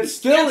get it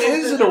still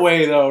is in a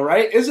way, though,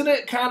 right? Isn't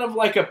it kind of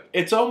like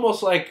it's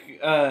almost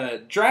like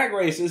Drag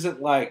Race isn't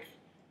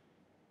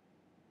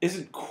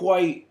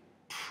quite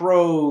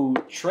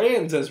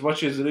pro-trans as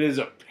much as it is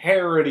a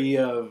parody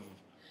of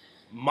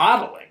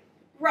modeling.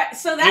 Right,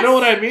 so that's... You know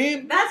what I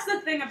mean? That's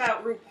the thing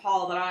about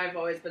RuPaul that I've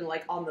always been,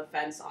 like, on the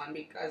fence on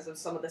because of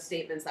some of the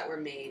statements that were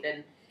made.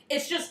 And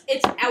it's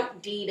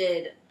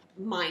outdated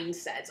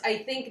mindsets. I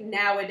think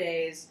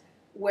nowadays...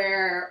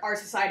 where our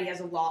society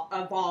has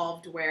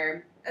evolved,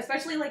 where,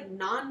 especially, like,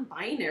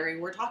 non-binary,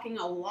 we're talking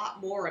a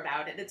lot more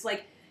about it. It's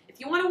like, if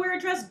you want to wear a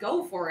dress,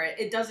 go for it.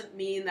 It doesn't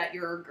mean that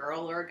you're a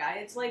girl or a guy.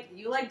 It's like,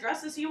 you like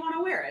dresses, you want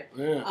to wear it.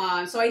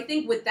 Yeah. So I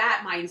think with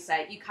that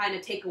mindset, you kind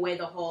of take away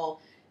the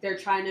whole, they're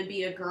trying to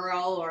be a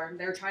girl or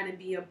they're trying to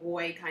be a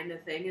boy kind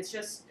of thing. It's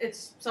just,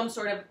 it's some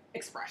sort of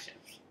expression.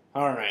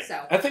 All right.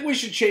 So. I think we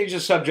should change the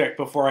subject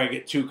before I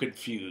get too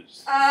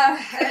confused. Yeah.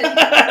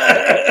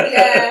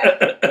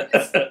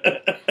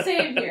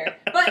 Same here.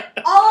 But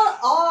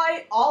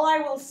all I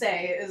will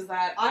say is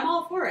that I'm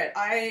all for it.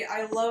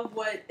 I love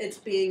what it's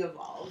being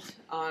evolved.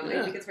 I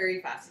think it's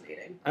very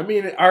fascinating. I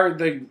mean,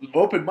 the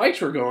open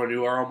mics we're going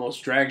to are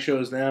almost drag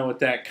shows now with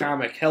that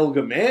comic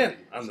Helga Mann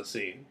on the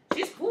scene.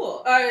 She's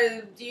cool.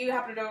 Do you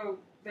happen to know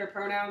their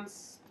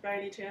pronouns by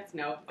any chance?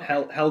 No.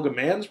 Okay. Helga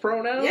Mann's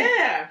pronouns?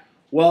 Yeah.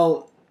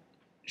 Well,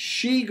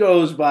 she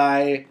goes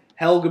by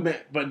Helga Mann,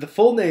 but the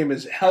full name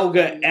is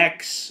Helga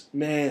X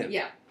Mann.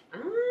 Yeah.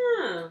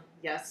 Ah,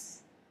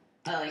 yes.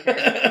 I like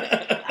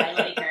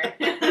her.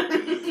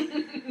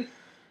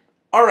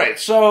 All right,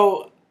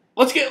 so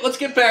let's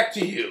get back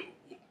to you.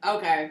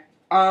 Okay.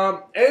 And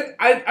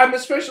I'm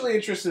especially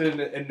interested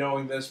in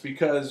knowing this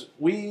because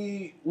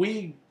we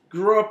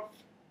grew up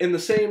in the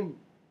same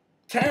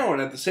town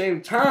at the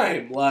same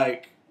time.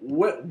 Like,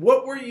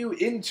 what were you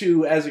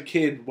into as a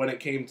kid when it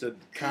came to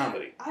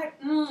comedy?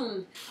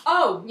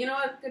 Oh, you know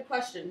what? Good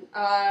question.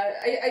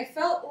 I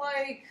felt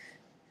like,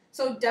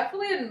 so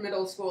definitely in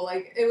middle school,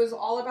 like, it was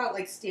all about,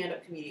 like,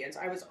 stand-up comedians.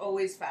 I was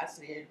always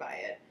fascinated by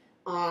it.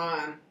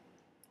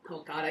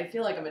 Oh God, I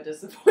feel like I'm a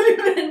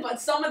disappointment, but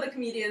some of the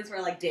comedians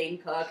were like Dane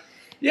Cook.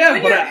 Yeah,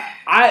 but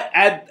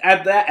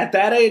at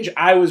that age,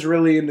 I was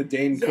really into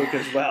Dane Cook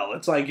as well.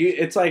 It's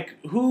like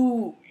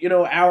who, you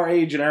know, our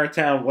age in our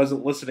town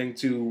wasn't listening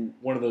to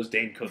one of those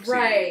Dane Cook series,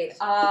 right?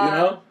 You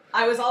know,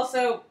 I was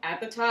also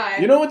at the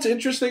time. You know what's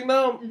interesting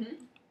though? Mm-hmm.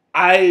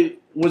 I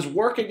was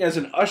working as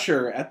an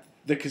usher at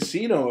the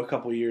casino a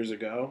couple years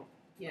ago.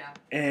 Yeah,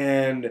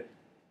 and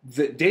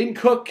Dane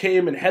Cook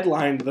came and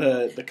headlined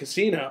the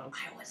casino.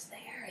 I was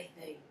there, I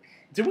think.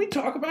 Did we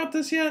talk about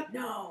this yet?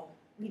 No.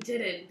 We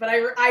didn't, but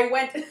I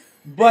went...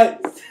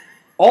 But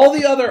all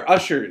the other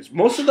ushers,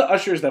 most of the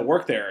ushers that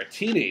work there are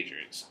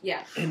teenagers.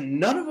 Yeah. And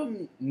none of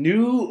them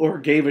knew or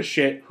gave a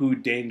shit who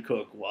Dane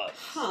Cook was.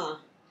 Huh.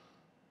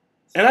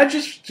 And I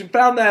just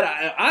found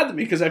that odd to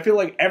me because I feel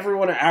like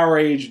everyone at our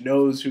age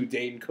knows who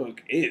Dane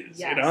Cook is,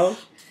 yes. You know?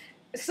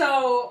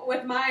 So,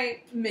 with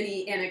my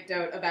mini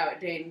anecdote about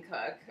Dane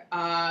Cook,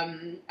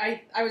 I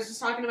was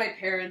just talking to my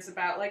parents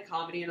about, like,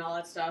 comedy and all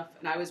that stuff,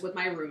 and I was with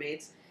my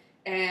roommates.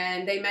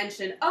 And they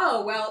mentioned,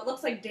 oh, well, it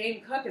looks like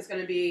Dane Cook is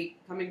going to be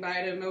coming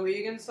by to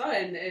Mohegan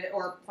Sun,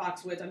 or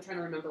Foxwoods. I'm trying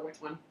to remember which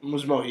one. It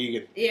was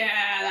Mohegan. Yeah,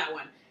 that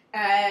one.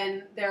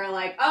 And they're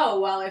like, oh,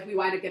 well, if we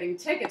wind up getting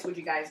tickets, would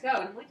you guys go?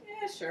 And I'm like,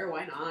 yeah, sure,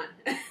 why not?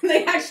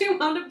 They actually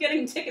wound up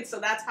getting tickets, so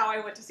that's how I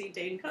went to see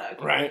Dane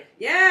Cook. Right.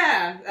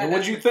 Yeah. And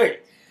what'd you think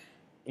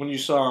when you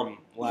saw him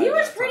live? He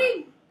was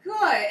pretty good.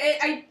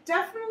 I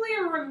definitely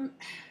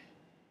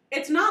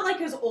it's not like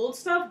his old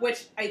stuff,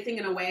 which I think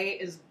in a way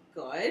is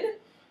good.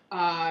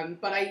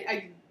 But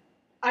I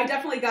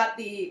definitely got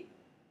the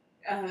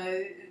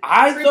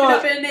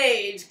up in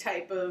age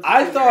type of.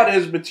 I thought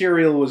his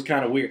material was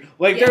kind of weird.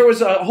 Like there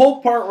was a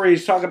whole part where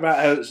he's talking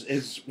about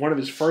his one of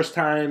his first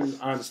time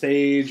on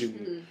stage,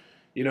 and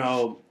you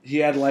know, he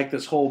had like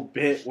this whole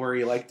bit where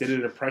he like did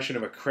an impression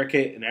of a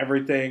cricket and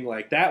everything.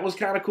 Like that was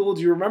kind of cool.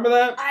 Do you remember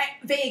that?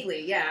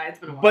 Vaguely, yeah, it's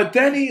been a while. But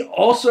then he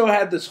also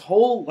had this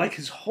whole like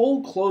his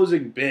whole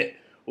closing bit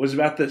was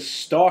about this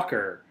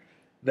stalker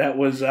that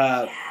was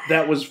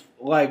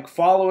like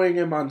following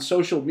him on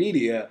social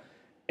media,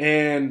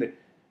 and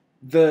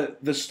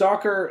the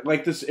stalker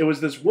like this. It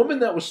was this woman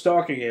that was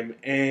stalking him,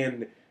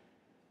 and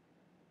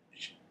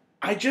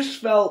I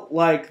just felt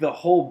like the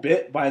whole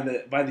bit by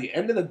the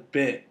end of the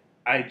bit.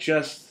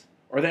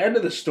 Or the end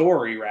of the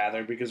story,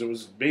 rather, because it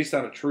was based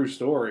on a true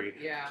story.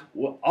 Yeah.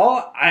 Well,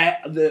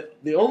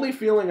 the only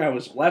feeling I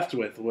was left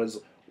with was,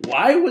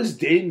 why was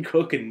Dane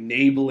Cook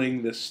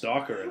enabling this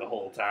stalker the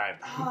whole time?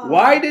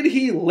 Why did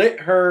he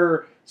let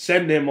her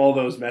send him all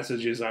those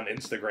messages on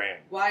Instagram?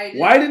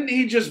 Why didn't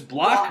he just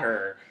block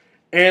her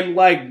and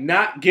like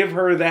not give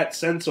her that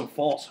sense of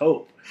false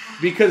hope?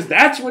 Because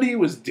that's what he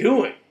was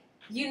doing.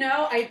 You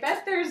know, I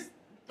bet there's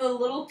the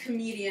little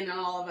comedian in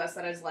all of us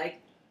that is like,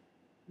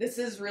 this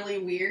is really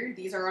weird.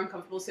 These are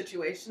uncomfortable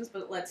situations,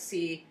 but let's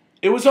see.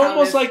 It was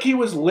almost like he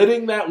was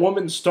letting that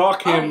woman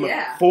stalk him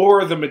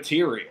for the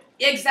material.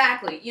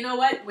 Exactly. You know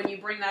what? When you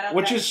bring that up...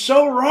 Which is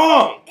so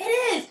wrong. It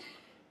is.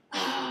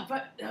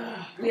 But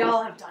we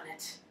all have done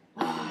it.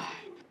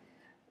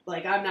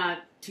 Like, I'm not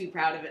too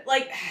proud of it.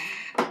 Like,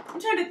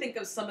 I'm trying to think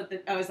of some of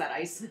the... Oh, is that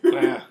ice?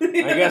 Yeah. I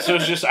guess it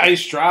was just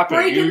ice dropping.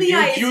 Breaking the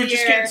ice you were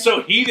just getting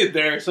so heated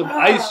there. Some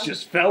ice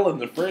just fell in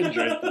the fridge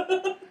right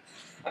there.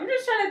 I'm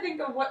just trying to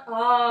think of what...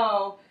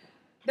 Oh,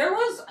 there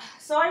was...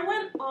 So I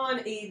went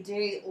on a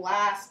date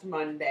last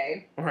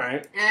Monday.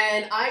 Right.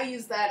 And I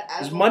used that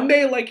as... Is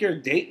Monday like your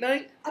date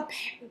night?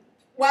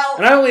 Well...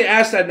 And I only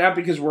asked that not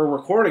because we're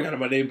recording on a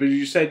Monday, but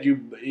you said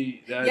you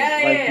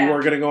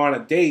were going to go on a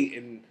date,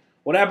 and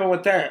what happened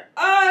with that?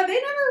 They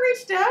never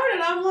reached out,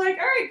 and I'm like,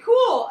 all right,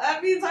 cool.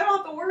 That means I don't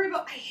have to worry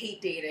about... I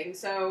hate dating,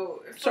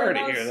 so... Sorry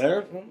to hear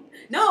that.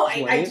 No,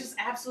 I just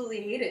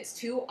absolutely hate it. It's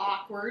too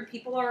awkward.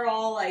 People are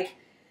all like...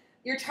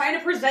 You're trying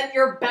to present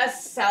your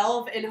best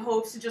self in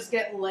hopes to just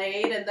get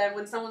laid, and then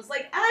when someone's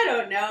like, I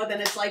don't know,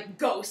 then it's like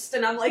ghost,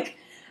 and I'm like,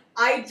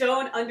 I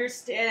don't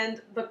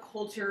understand the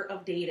culture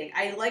of dating.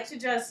 I like to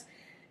just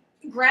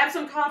grab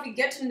some coffee,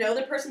 get to know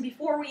the person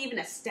before we even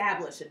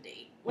establish a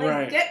date.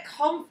 Like, get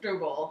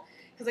comfortable,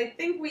 because I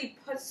think we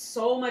put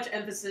so much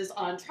emphasis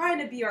on trying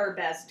to be our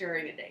best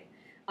during a date.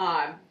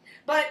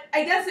 But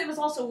I guess it was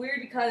also weird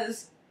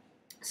because,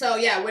 so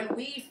yeah, when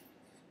we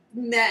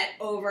met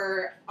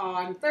over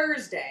on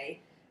Thursday.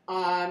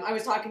 I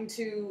was talking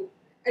to,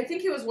 I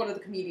think he was one of the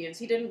comedians.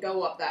 He didn't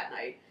go up that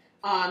night.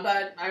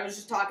 But I was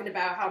just talking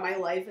about how my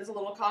life is a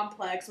little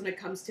complex when it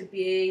comes to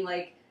being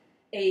like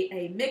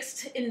a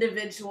mixed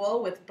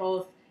individual with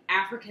both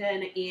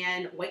African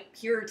and white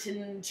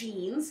Puritan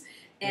genes.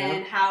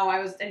 And how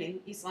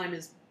East Lyme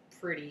is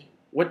pretty.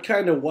 What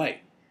kind of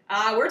white?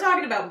 We're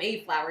talking about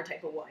Mayflower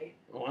type of white.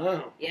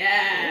 Wow.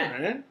 Yeah.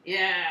 All right.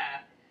 Yeah.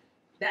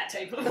 That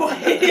type of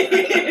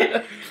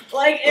white.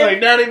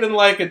 like not even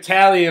like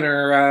Italian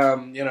or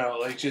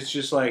like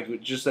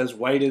just as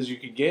white as you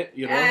could get,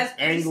 you know.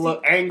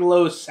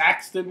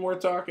 Anglo-Saxon we're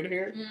talking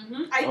here.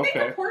 Mm-hmm. I think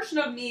a portion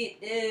of me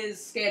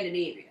is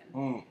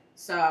Scandinavian.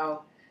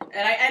 So,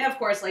 and of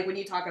course, like when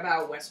you talk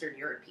about Western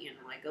European,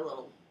 like a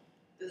little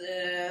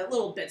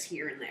bits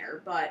here and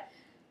there, but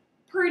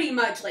pretty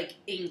much like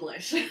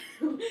English.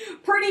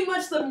 Pretty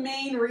much the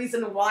main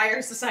reason why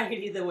our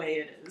society the way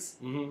it is.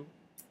 Mm-hmm.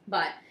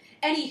 But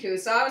anywho,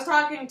 so I was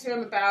talking to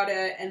him about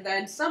it, and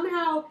then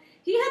somehow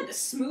he had the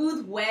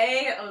smooth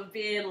way of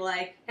being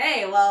like,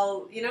 hey,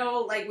 well, you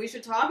know, like, we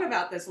should talk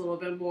about this a little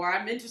bit more.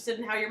 I'm interested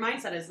in how your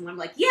mindset is. And I'm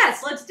like,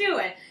 yes, let's do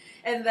it.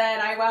 And then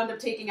I wound up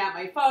taking out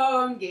my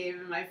phone, gave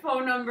him my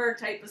phone number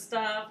type of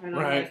stuff, and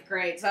I'm like,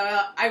 great.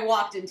 So I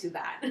walked into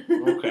that.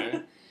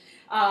 Okay.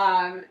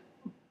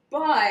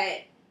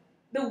 But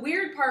the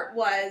weird part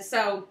was,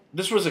 so...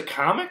 This was a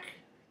comic?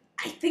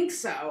 I think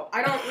so.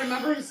 I don't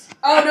remember his...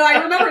 Oh, no,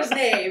 I remember his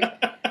name.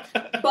 But...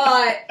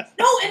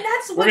 No, and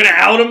that's what... We're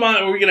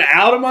gonna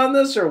out him on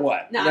this, or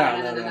what? No.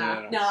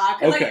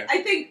 Okay.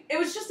 I think it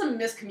was just a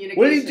miscommunication.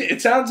 What did you do?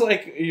 It sounds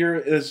like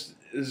this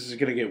is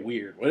gonna get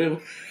weird. What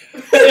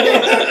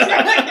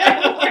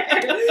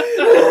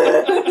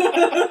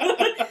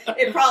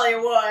It probably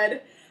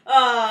would.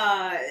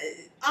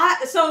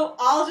 So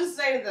I'll just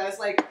say this,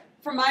 like,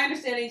 from my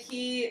understanding,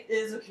 he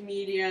is a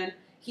comedian.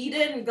 He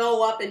didn't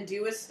go up and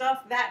do his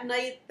stuff that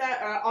night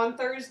on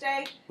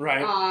Thursday.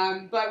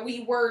 Right. But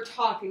we were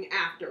talking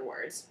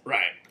afterwards.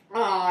 Right.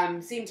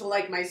 Seemed to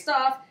like my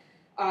stuff.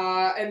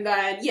 And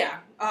then,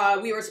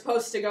 we were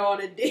supposed to go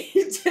on a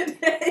date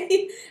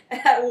today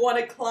at 1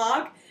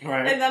 o'clock.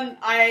 Right. And then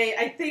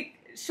I think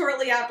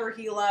shortly after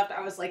he left, I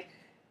was like,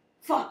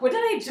 fuck, what did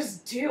I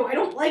just do? I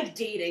don't like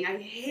dating. I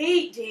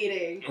hate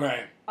dating.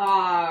 Right.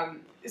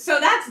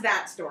 So that's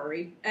that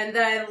story. And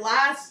then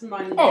last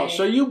Monday... Oh,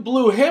 so you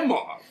blew him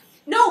off.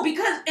 No,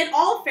 because in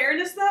all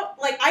fairness, though,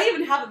 like, I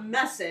even have a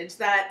message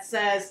that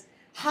says,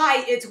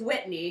 hi, it's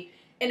Whitney.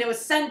 and it was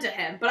sent to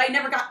him, but I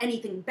never got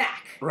anything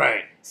back.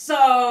 Right.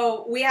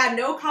 So we had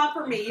no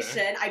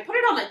confirmation. Okay. I put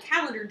it on my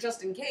calendar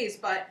just in case,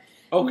 but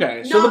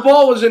okay. So the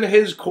ball was in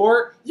his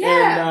court.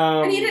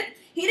 Yeah, and he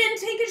didn't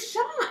take his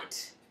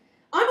shot.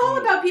 I'm all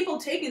about people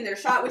taking their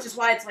shot, which is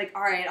why it's like,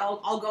 all right,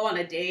 I'll go on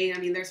a date. I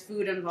mean, there's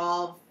food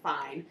involved,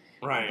 fine.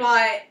 Right.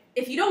 But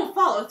if you don't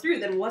follow through,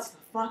 then what's the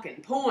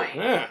fucking point?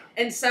 Yeah.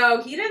 And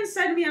so he didn't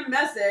send me a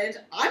message.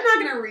 I'm not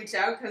going to reach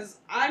out because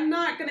I'm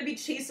not going to be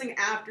chasing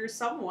after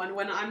someone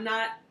when I'm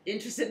not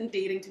interested in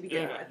dating to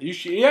begin with. You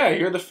should. Yeah,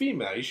 you're the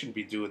female. You shouldn't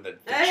be doing the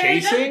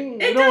chasing.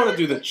 You don't want to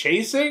do the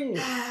chasing.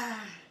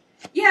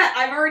 Yeah,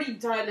 I've already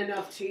done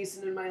enough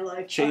chasing in my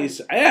life.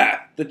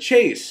 The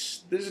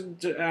chase. This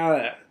is,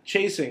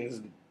 chasing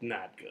is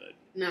not good.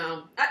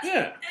 No.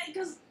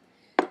 Because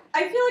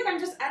I feel like I'm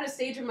just at a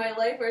stage in my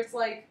life where it's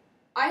like,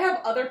 I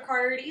have other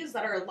priorities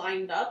that are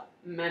lined up.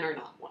 Men are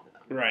not one of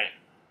them. Right.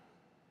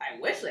 I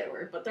wish they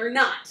were, but they're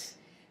not.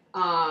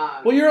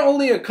 Well, you're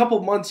only a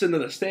couple months into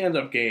the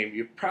stand-up game.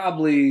 You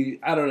probably,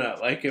 I don't know,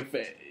 like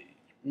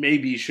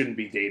maybe you shouldn't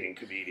be dating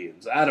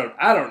comedians. I don't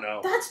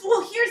know.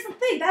 Here's the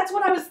thing. That's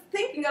what I was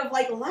thinking of,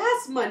 like,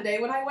 last Monday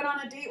when I went on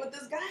a date with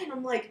this guy, and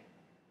I'm like,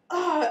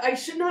 I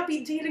should not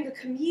be dating a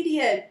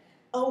comedian.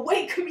 A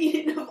white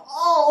comedian of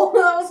all.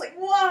 I was like,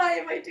 why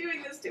am I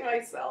doing this to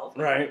myself?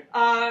 Right. It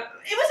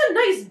was a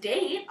nice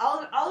date.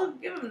 I'll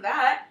give him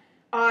that.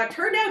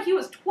 Turned out he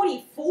was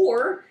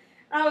 24.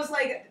 And I was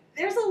like,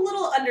 there's a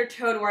little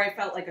undertone where I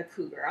felt like a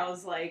cougar. I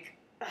was like,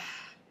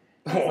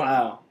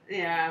 wow.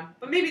 Yeah,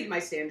 but maybe my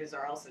standards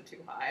are also too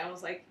high. I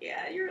was like,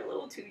 yeah, you're a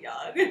little too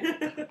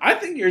young. I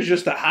think you're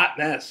just a hot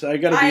mess. I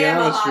gotta be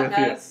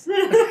honest with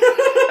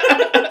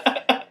you.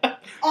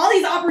 All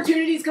these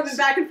opportunities coming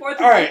back and forth.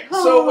 All right,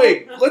 so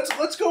wait,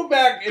 let's go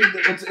back and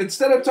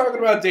instead of talking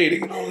about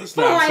dating and all this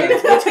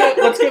nonsense,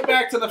 let's get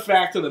back to the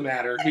fact of the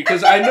matter,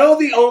 because I know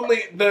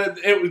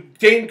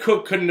Dane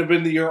Cook couldn't have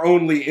been your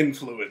only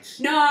influence.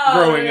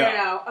 Growing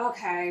up. No.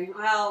 Okay,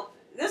 well,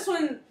 this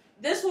one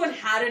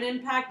had an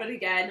impact, but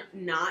again,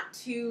 not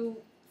too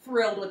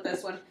thrilled with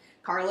this one.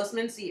 Carlos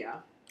Mencia.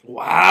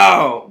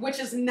 Wow.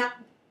 Which is not.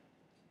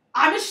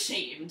 I'm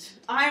ashamed.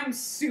 I'm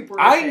super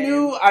ashamed. I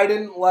knew I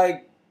didn't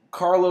like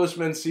Carlos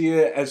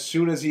Mencia as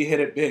soon as he hit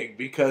it big,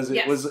 because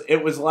it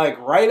was like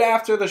right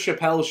after the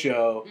Chappelle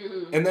show,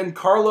 and then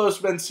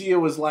Carlos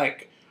Mencia was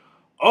like,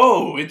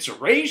 oh, it's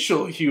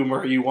racial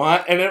humor you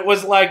want, and it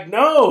was like,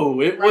 no,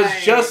 it was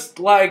just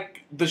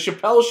like the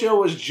Chappelle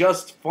show was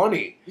just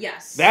funny.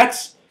 Yes.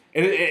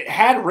 And it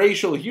had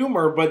racial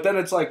humor, but then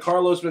it's like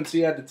Carlos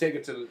Mencia had to take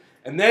it to,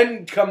 and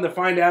then come to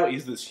find out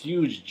he's this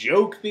huge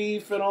joke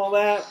thief and all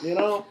that, you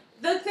know?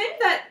 The thing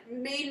that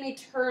made me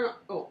turn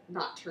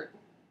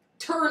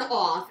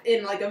off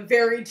in, like, a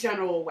very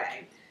general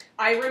way.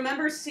 I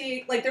remember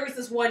seeing, like, there was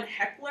this one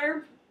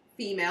heckler,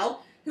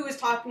 female, who was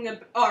talking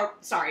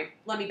about,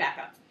 let me back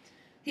up.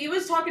 He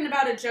was talking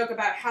about a joke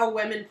about how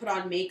women put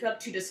on makeup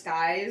to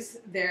disguise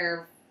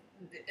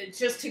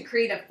just to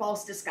create a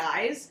false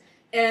disguise.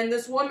 And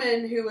this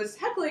woman who was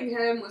heckling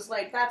him was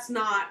like, that's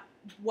not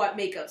what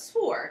makeup's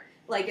for.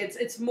 Like,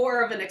 it's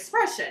more of an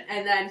expression.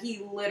 And then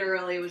he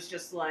literally was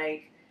just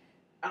like,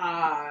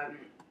 I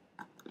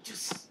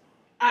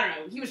don't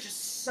know, he was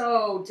just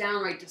so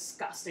downright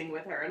disgusting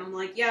with her. And I'm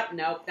like, yep,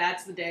 nope,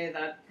 that's the day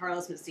that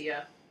Carlos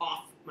Mencia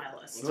off my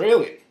list.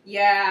 Really?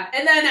 Yeah.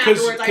 And then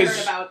afterwards I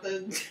heard about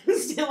the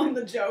stealing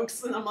the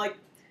jokes, and I'm like,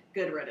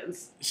 good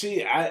riddance.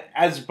 See,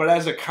 as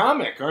a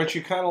comic, aren't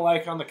you kind of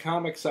like on the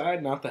comic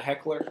side, not the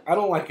heckler? I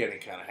don't like any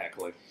kind of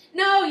heckling.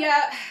 No,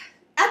 yeah.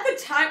 At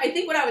the time, I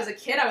think when I was a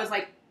kid, I was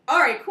like, all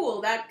right,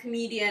 cool, that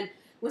comedian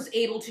was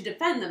able to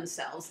defend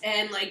themselves.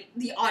 And, like,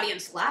 the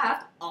audience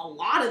laughed. A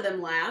lot of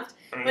them laughed.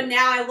 Right. But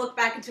now I look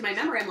back into my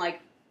memory, I'm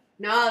like,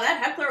 no,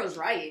 that heckler was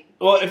right.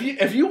 Well,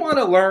 if you want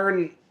to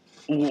learn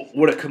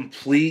what a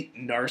complete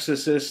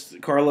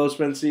narcissist Carlos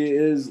Mencia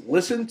is,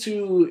 listen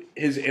to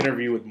his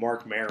interview with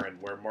Mark Maron,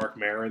 where Mark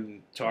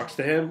Maron talks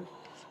to him,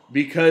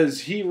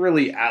 because he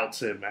really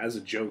outs him as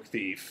a joke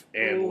thief,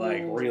 and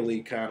like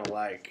really kind of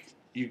like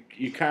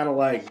you kind of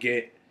like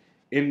get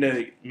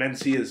into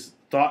Mencia's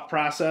thought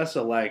process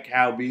of like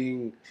how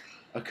being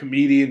a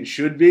comedian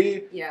should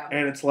be. Yeah.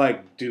 And it's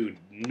like, dude,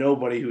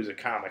 nobody who's a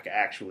comic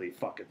actually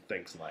fucking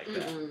thinks like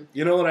that.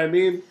 You know what I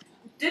mean?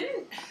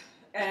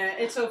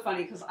 It's so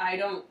funny because I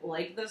don't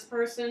like this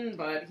person,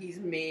 but he's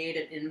made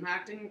an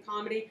impact in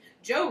comedy.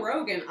 Joe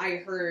Rogan, I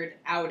heard,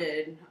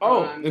 outed.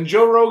 And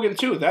Joe Rogan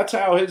too. That's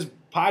how his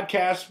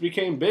podcast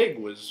became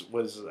big.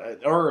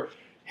 Or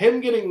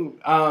him getting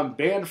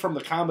banned from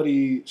the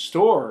Comedy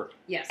Store.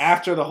 Yes.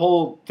 After the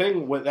whole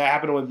thing that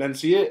happened with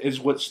Mencia is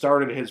what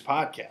started his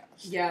podcast.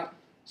 Yeah.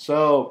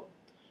 So,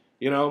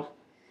 you know,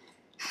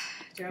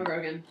 Joe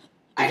Rogan.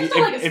 I just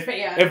don't like his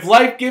fans. If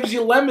life gives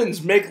you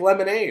lemons, make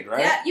lemonade, right?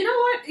 Yeah, you know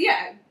what?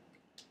 Yeah.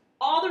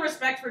 All the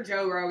respect for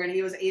Joe Rogan.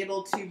 He was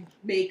able to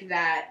make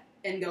that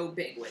and go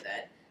big with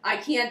it. I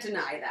can't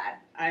deny that.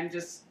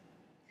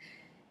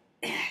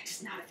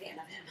 Just not a fan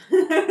of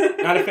him.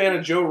 Not a fan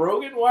of Joe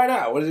Rogan? Why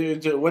not?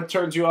 What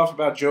turns you off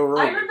about Joe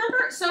Rogan? I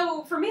remember,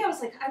 so for me, I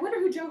was like, I wonder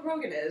who Joe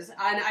Rogan is.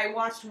 And I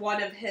watched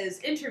one of his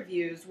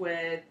interviews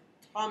with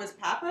Thomas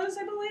Pappas,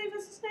 I believe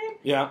is his name.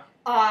 Yeah.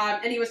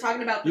 And he was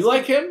talking about this. You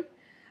like him?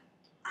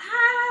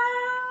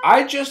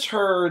 I just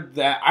heard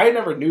that, I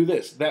never knew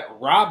this, that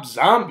Rob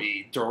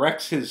Zombie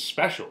directs his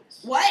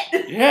specials.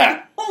 What?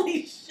 Yeah.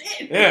 Holy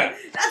shit. Yeah.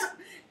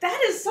 That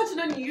is such an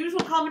unusual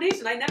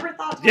combination. I never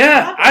thought.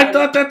 Yeah, I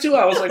thought that too.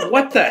 I was like,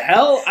 what the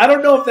hell? I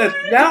don't know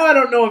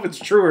if it's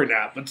true or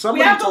not, but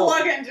somebody we have to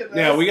look into this.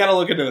 Yeah, we got to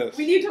look into this.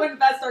 We need to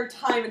invest our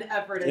time and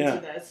effort into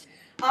this.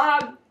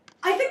 I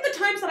think the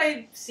times that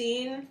I've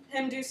seen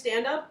him do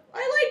stand-up,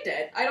 I liked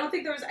it. I don't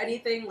think there was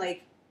anything,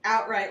 like,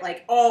 outright,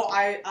 like, oh,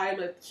 I'm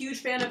a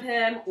huge fan of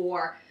him,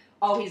 or,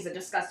 oh, he's a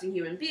disgusting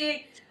human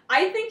being.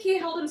 I think he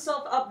held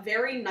himself up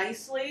very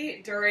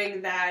nicely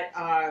during that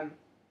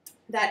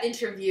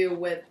interview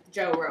with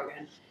Joe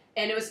Rogan.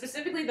 And it was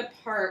specifically the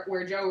part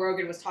where Joe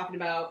Rogan was talking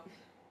about,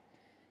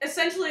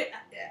 essentially,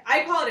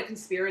 I call it a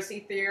conspiracy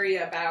theory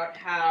about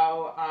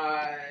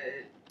how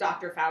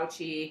Dr.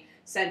 Fauci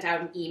sent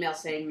out an email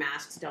saying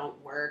masks don't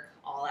work,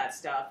 all that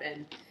stuff.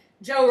 And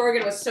Joe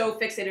Rogan was so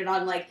fixated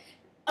on, like,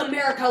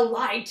 America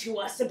lied to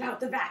us about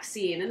the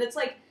vaccine. And it's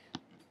like,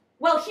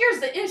 well, here's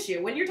the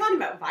issue. When you're talking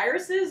about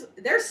viruses,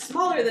 they're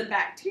smaller than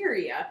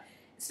bacteria.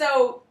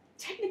 So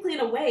technically, in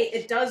a way,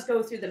 it does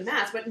go through the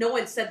mask, but no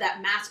one said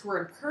that masks were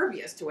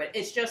impervious to it.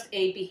 It's just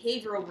a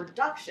behavioral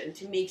reduction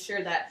to make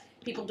sure that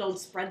people don't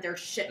spread their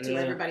shit to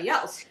everybody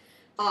else.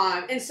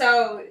 And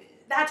so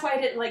that's why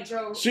I didn't like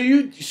Joe. So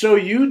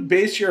you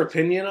base your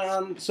opinion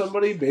on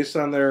somebody based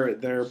on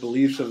their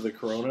beliefs of the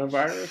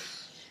coronavirus?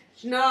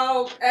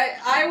 No,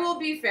 I will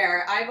be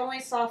fair. I've only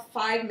saw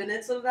 5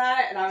 minutes of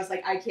that, and I was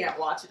like, I can't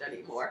watch it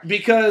anymore.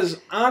 Because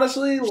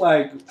honestly,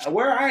 like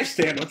where I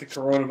stand with the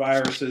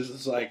coronavirus is,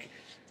 it's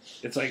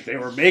like they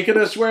were making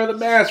us wear the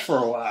mask for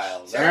a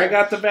while. Sure. Then I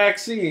got the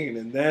vaccine,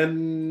 and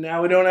then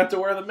now we don't have to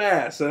wear the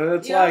mask. And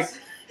it's like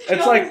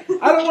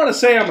I don't want to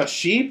say I'm a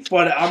sheep,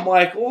 but I'm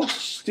like, well,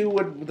 just do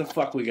what the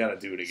fuck we got to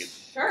do to get.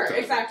 Sure,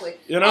 exactly.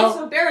 You know.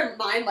 Also, bear in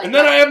mind, like, and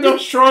then I have no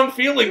strong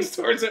feelings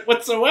towards it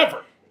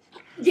whatsoever.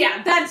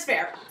 Yeah, that's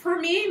fair. For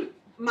me,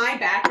 my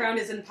background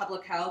is in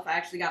public health. I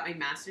actually got my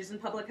master's in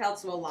public health,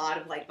 so a lot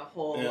of, like, the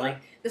whole,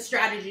 like, the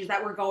strategies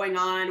that were going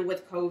on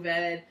with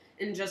COVID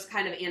and just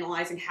kind of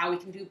analyzing how we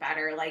can do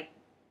better. Like,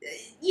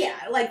 yeah,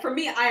 like, for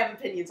me, I have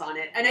opinions on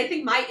it. And I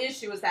think my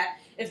issue is that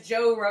if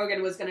Joe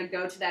Rogan was going to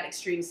go to that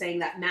extreme saying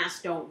that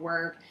masks don't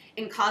work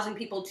and causing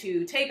people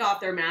to take off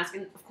their mask,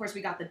 and, of course,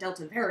 we got the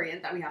Delta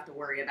variant that we have to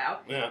worry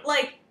about. Yeah.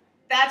 Like,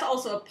 that's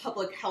also a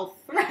public health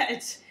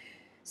threat.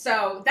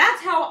 So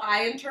that's how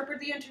I interpret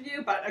the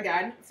interview, but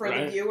again, for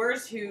the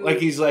viewers who... Like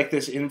he's like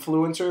this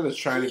influencer that's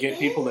trying to get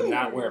people to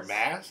not wear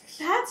masks?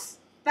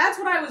 That's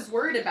what I was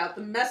worried about,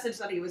 the message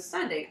that he was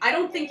sending. I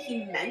don't think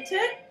he meant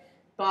it,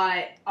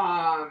 but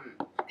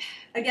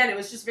again, it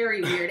was just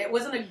very weird. It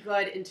wasn't a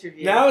good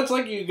interview. Now it's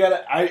like you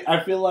gotta...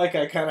 I feel like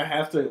I kind of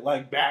have to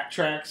like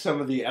backtrack some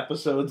of the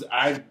episodes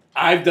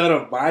I've done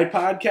of my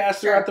podcast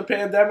throughout the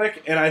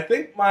pandemic, and I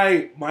think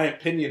my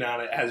opinion on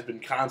it has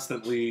been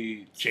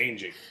constantly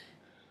changing.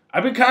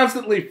 I've been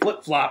constantly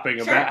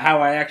flip-flopping about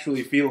how I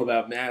actually feel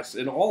about masks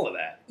and all of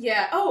that.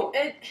 Yeah. Oh,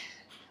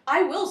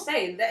 I will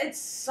say that it's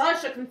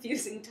such a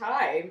confusing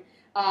time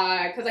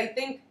because I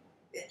think,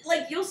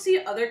 like, you'll see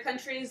other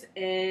countries,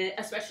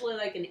 especially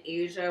like in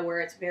Asia, where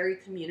it's very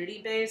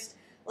community-based.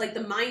 Like,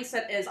 the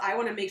mindset is, I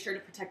want to make sure to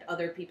protect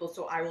other people,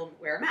 so I will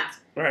wear a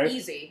mask. Right.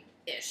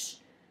 Easy-ish.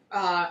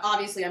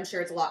 Obviously, I'm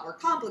sure it's a lot more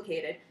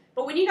complicated.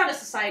 But when you got a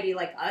society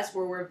like us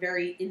where we're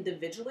very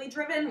individually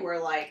driven,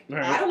 we're like,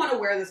 I don't want to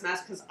wear this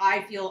mask because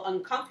I feel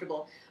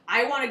uncomfortable.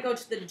 I want to go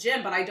to the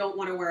gym, but I don't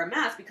want to wear a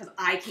mask because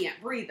I can't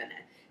breathe in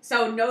it.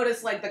 So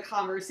notice, like, the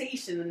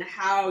conversation and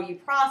how you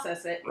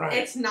process it. Right.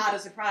 It's not a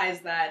surprise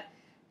that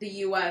the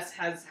U.S.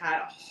 has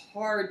had a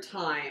hard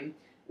time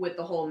with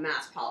the whole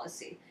mask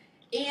policy.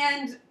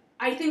 And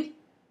I think,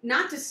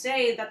 not to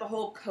say that the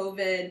whole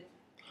COVID...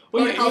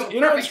 Well, you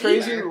know what's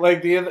crazy? Either.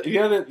 Like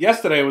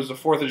yesterday was the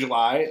 4th of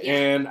July,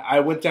 and I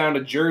went down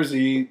to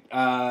Jersey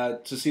to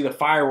see the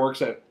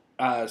fireworks at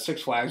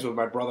Six Flags with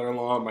my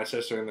brother-in-law and my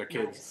sister and their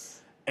kids.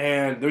 Nice.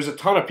 And there's a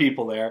ton of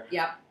people there.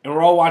 Yep. And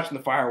we're all watching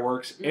the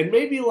fireworks, and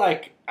maybe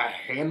like a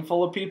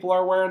handful of people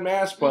are wearing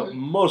masks, but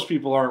most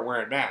people aren't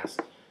wearing masks.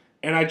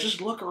 And I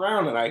just look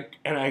around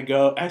and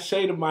I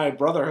say to my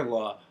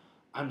brother-in-law,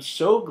 I'm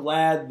so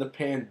glad the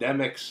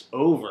pandemic's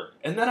over.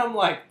 And then I'm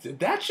like, did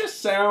that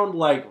just sound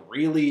like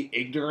really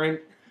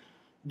ignorant?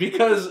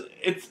 Because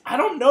I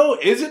don't know,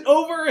 is it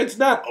over? It's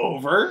not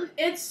over.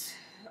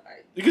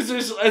 Because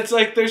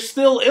there's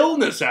still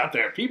illness out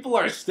there. People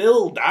are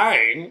still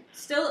dying.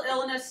 Still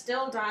illness,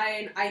 still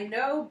dying. I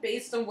know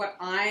based on what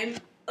I'm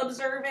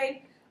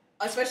observing,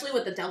 especially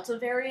with the Delta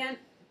variant,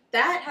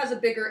 that has a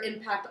bigger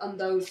impact on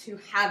those who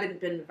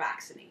haven't been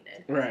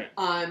vaccinated. Right.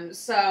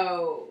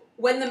 So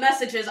when the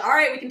message is, all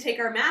right, we can take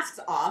our masks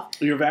off.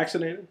 You're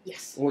vaccinated?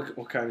 Yes.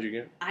 What kind did you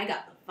get? I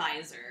got the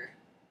Pfizer.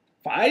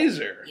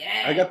 Pfizer.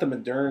 Yeah. I got the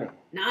Moderna.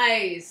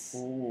 Nice.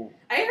 Ooh.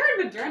 I heard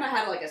Moderna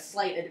had like a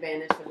slight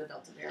advantage for the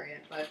Delta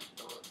variant, but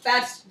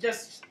that's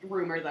just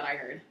rumor that I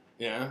heard.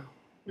 Yeah.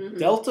 Mm-hmm.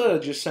 Delta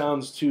just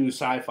sounds too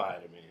sci-fi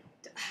to me.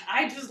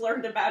 I just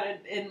learned about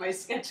it in my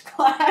sketch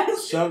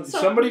class.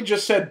 Somebody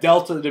just said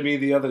Delta to me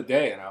the other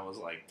day, and I was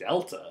like,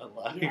 Delta?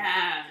 Like,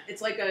 yeah,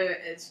 it's like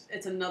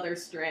it's another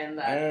strand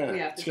that we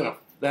have to.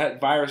 That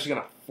virus is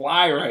gonna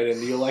fly right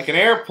into you like an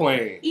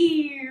airplane.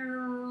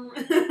 You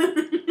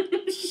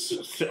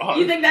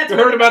You think that's? You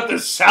heard about the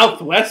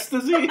Southwest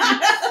disease?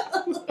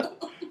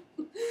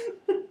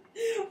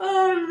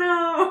 Oh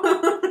no!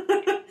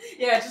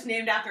 Yeah, just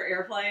named after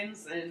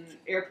airplanes and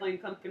airplane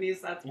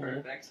companies. That's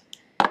perfect.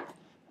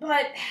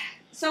 But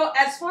so,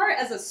 as far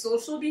as a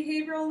social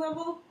behavioral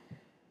level,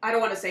 I don't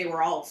want to say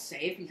we're all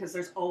safe because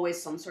there's always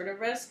some sort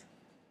of risk.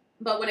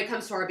 But when it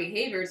comes to our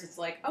behaviors, it's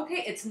like,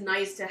 okay, it's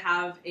nice to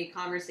have a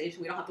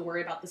conversation. We don't have to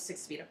worry about the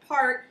 6 feet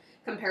apart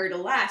compared to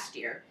last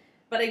year.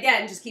 But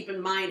again, just keep in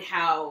mind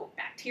how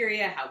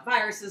bacteria, how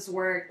viruses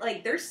work.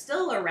 Like, they're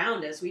still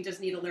around us. We just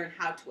need to learn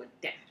how to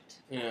adapt.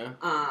 Yeah.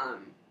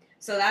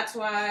 So that's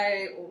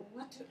why.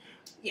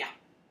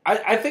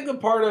 I think a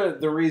part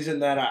of the reason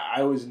that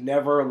I was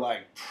never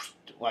like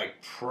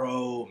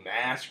pro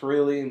mask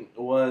really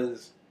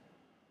is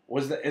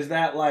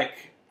that like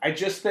I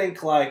just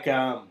think like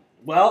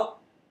well,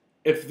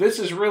 if this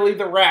is really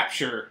the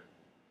rapture,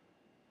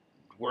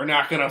 we're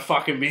not gonna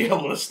fucking be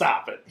able to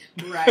stop it.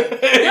 Right.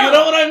 You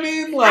know what I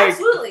mean? Like,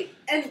 absolutely.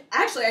 And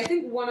actually, I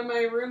think one of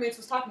my roommates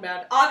was talking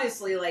about,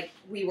 obviously, like,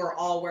 we were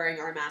all wearing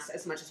our masks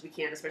as much as we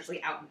can,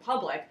 especially out in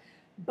public.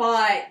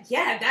 But,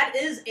 yeah, that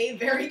is a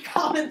very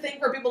common thing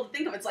for people to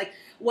think of. It's like,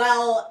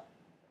 well,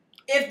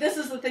 if this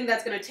is the thing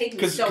that's going to take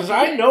me so because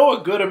I know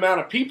a good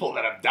amount of people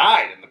that have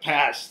died in the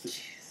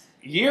past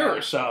year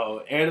or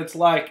so, and it's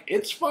like,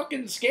 it's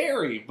fucking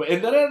scary.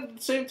 And then at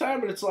the same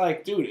time, it's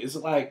like, dude, is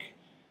it like,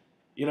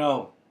 you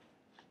know,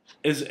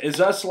 is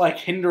us like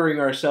hindering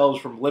ourselves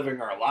from living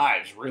our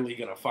lives really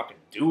gonna fucking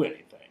do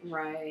anything?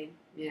 Right.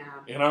 Yeah.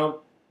 You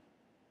know,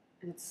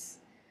 it's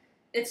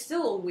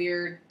still a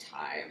weird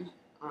time.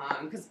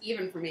 Because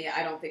even for me,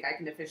 I don't think I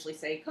can officially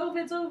say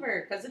COVID's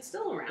over because it's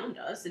still around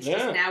us. It's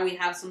just now we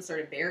have some sort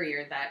of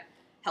barrier that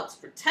helps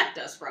protect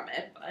us from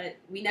it, but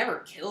we never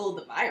killed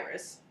the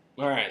virus.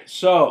 All right.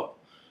 So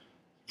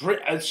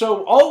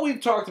all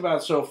we've talked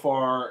about so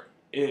far,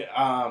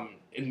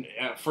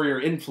 for your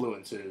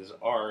influences,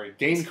 are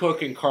Dane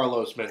Cook and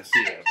Carlos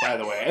Mencia. By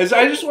the way, as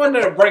I just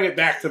wanted to bring it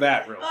back to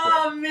that real quick.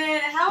 Oh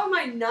man, how am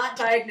I not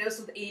diagnosed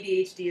with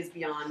ADHD is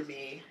beyond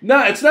me.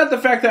 No, it's not the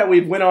fact that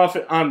we went off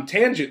on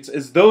tangents.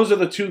 Is those are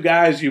the two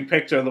guys you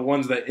picked are the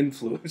ones that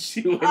influenced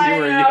you when you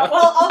were young.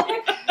 Well, I'll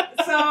pick.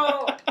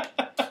 So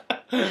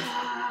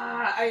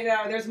I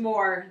know there's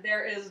more.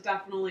 There is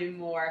definitely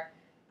more.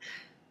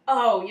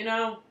 Oh, you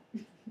know,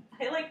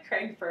 I like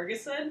Craig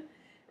Ferguson.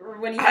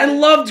 I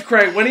loved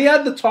Craig. When he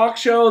had the talk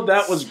show,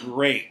 that was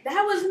great.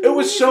 That was amazing. It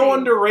was so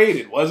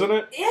underrated, wasn't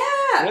it?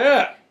 Yeah.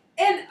 Yeah.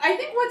 And I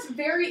think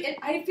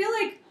I feel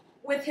like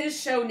with his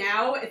show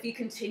now, if he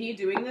continued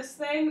doing this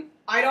thing,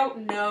 I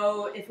don't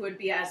know if it would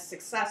be as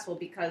successful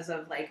because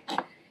of, like,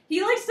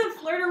 he likes to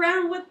flirt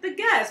around with the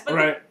guests.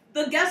 But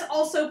the guests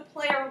also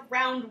play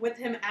around with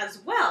him as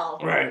well.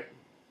 Right.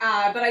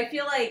 But I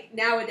feel like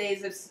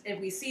nowadays, if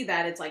we see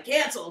that, it's like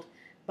canceled.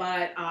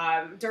 But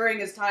during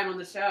his time on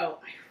the show,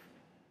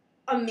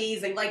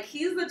 amazing. Like,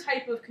 he's the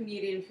type of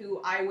comedian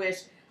who I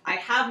wish I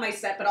have my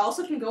set, but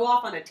also can go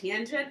off on a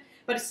tangent,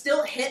 but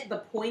still hit the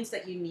points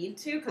that you need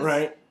to.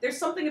 Because there's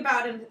something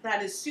about him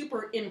that is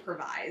super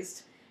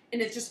improvised,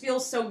 and it just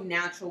feels so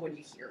natural when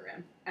you hear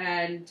him.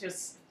 And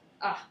just,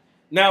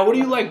 Now, what do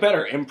you like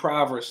better,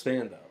 improv or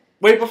stand-up?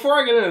 Wait, before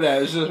I get into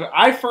that, it's just,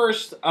 I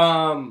first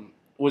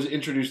was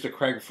introduced to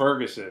Craig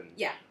Ferguson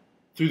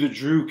through the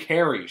Drew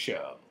Carey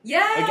show.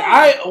 Yeah.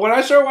 Like, when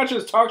I started watching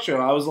his talk show,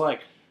 I was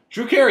like,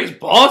 Drew Carey's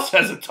boss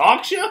has a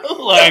talk show?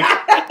 Like,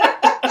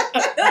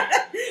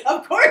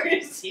 of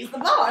course, he's the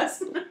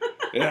boss.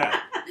 Yeah.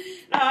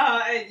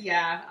 I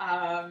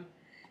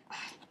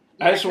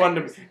just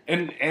wanted to,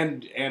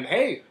 and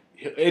hey,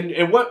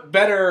 and what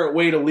better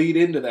way to lead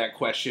into that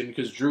question,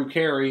 because Drew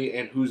Carey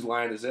and Whose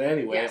Line Is It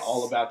Anyway,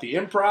 all about the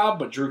improv,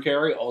 but Drew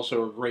Carey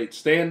also a great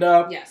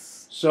stand-up.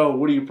 Yes. So,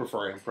 what do you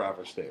prefer, improv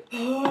or stand-up?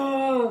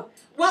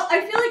 Well,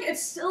 I feel like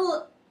it's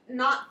still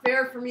not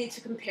fair for me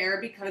to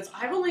compare because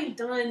I've only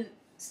done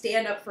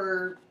stand-up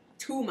for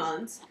 2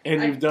 months.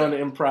 And you've done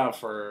improv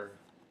for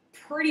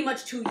pretty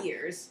much 2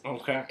 years.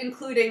 Okay.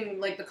 Including,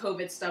 like, the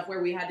COVID stuff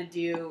where we had to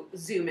do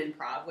Zoom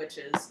improv, which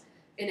is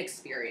an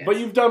experience. But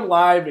you've done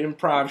live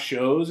improv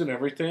shows and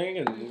everything,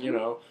 and, you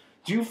know,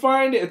 do you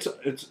find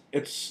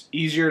it's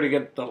easier to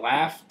get the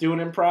laugh doing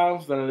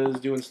improv than it is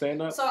doing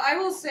stand-up? So I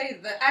will say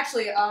that,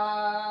 actually,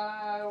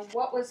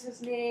 what was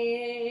his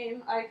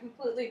name? I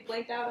completely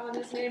blanked out on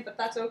his name, but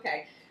that's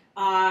okay.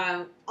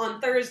 On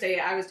Thursday,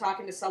 I was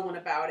talking to someone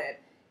about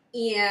it,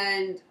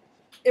 and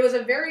it was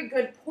a very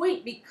good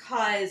point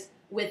because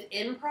with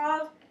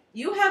improv,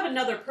 you have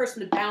another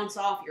person to bounce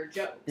off your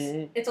jokes.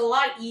 It's a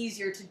lot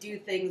easier to do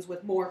things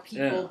with more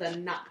people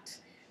than not.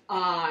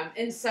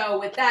 And so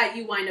with that,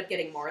 you wind up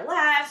getting more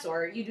laughs,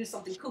 or you do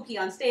something kooky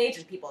on stage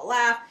and people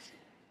laugh.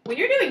 When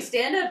you're doing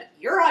stand-up,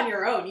 you're on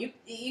your own.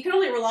 You can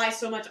only rely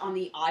so much on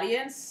the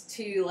audience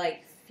to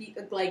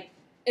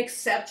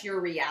accept your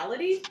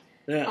reality.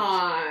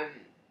 Yeah.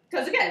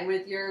 Because again,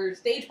 with your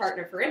stage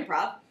partner for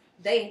improv,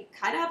 they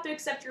kind of have to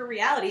accept your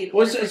reality.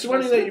 It's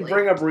funny that you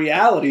bring up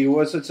reality.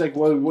 It's like,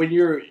 well, when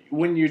you're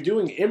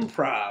doing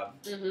improv,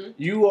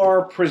 you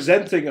are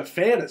presenting a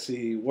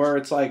fantasy where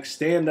it's like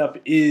stand-up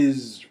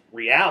is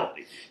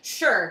reality.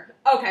 Sure.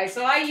 Okay,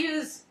 so I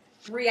use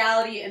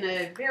reality in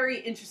a very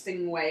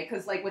interesting way,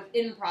 because like with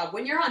improv,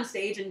 when you're on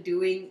stage and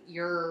doing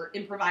your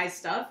improvised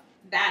stuff,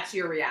 that's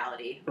your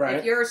reality. Right.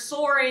 If you're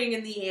soaring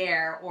in the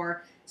air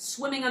or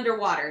swimming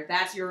underwater,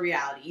 that's your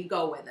reality. You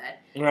go with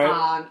it.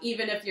 Right.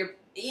 Even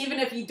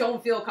if you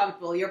don't feel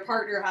comfortable, your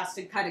partner has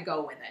to kind of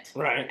go with it.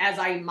 Right. As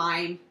I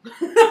mime.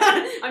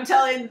 I'm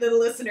telling the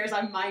listeners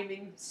I'm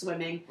miming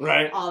swimming.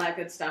 Right. All that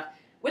good stuff.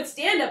 With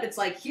stand-up, it's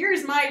like,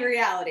 here's my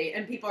reality.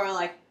 And people are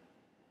like,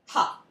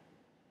 huh.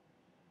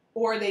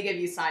 Or they give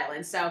you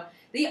silence. So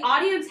the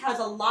audience has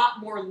a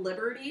lot more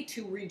liberty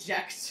to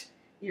reject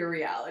your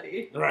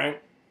reality. Right.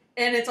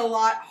 And it's a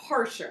lot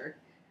harsher.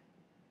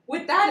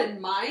 With that in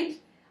mind,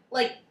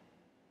 like,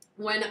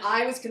 when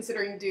I was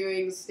considering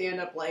doing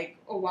stand-up, like,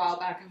 a while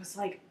back, I was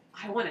like,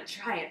 I want to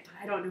try it, but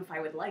I don't know if I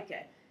would like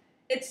it.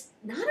 It's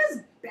not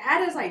as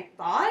bad as I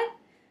thought.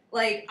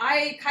 Like,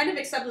 I kind of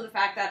accepted the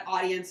fact that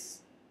audience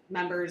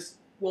members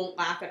won't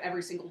laugh at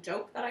every single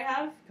joke that I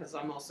have, because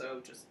I'm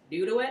also just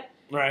new to it.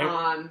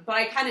 Right. But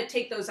I kind of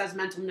take those as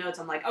mental notes.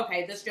 I'm like,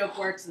 okay, this joke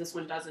works, this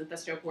one doesn't.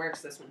 This joke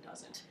works, this one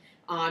doesn't.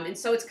 And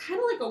so it's kind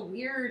of like a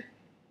weird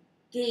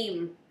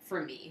game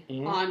for me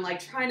on,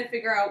 like, trying to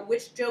figure out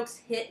which jokes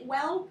hit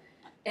well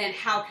and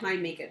how can I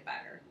make it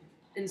better.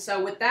 And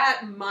so with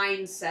that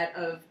mindset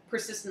of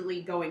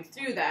persistently going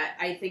through that,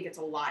 I think it's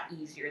a lot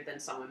easier than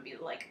someone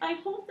being like, I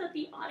hope that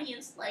the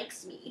audience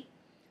likes me.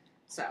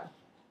 So.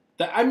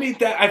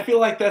 I feel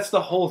like that's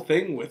the whole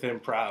thing with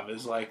improv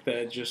is like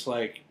that. Just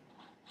like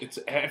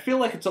I feel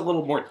like it's a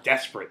little more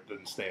desperate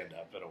than stand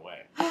up in a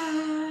way.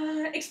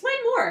 Explain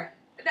more,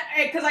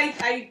 because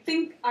I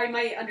think I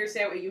might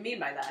understand what you mean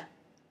by that.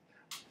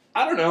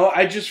 I don't know.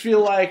 I just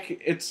feel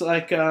like it's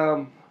like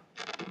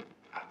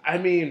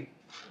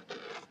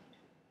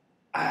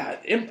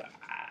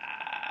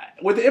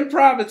with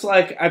improv, it's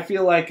like I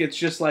feel like it's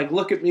just like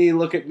look at me,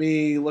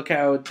 look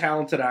how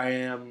talented I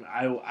am.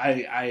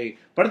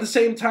 But at the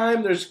same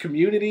time, there's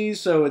communities,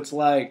 so it's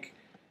like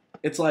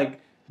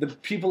the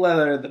people that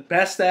are the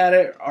best at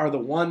it are the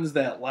ones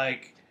that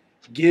like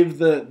give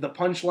the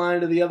punchline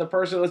to the other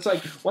person. It's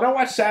like when I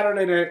watch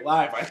Saturday Night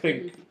Live, I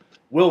think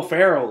Will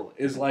Ferrell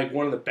is like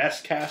one of the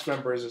best cast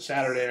members of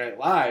Saturday Night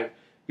Live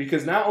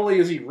because not only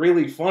is he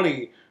really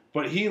funny,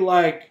 but he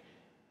like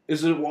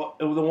is the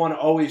one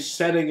always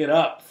setting it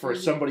up for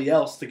somebody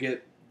else to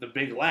get the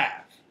big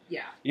laugh.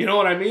 Yeah. You know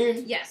what I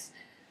mean? Yes.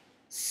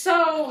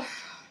 So,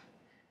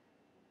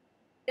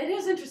 it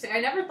is interesting. I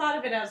never thought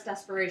of it as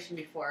desperation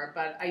before,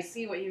 but I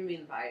see what you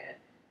mean by it.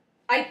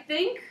 I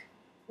think,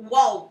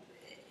 well,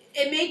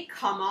 it may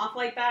come off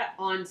like that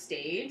on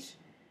stage,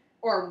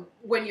 or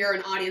when you're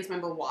an audience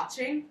member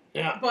watching.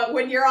 Yeah. But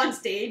when you're on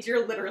stage,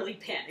 you're literally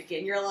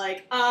panicking. You're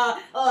like,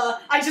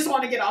 I just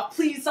want to get off.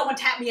 Please, someone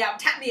tap me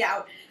out.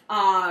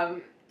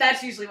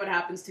 That's usually what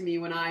happens to me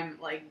when I'm,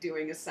 like,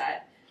 doing a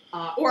set.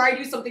 Or I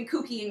do something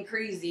kooky and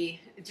crazy,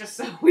 just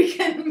so we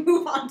can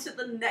move on to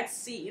the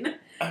next scene.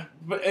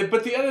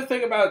 But the other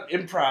thing about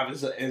improv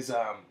is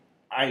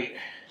I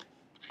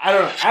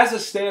don't know, as a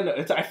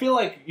stand-up, I feel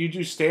like you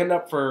do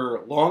stand-up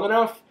for long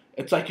enough,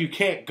 it's like you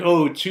can't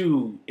go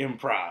to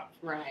improv.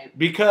 Right.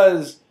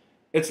 Because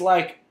it's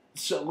like,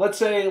 so let's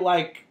say,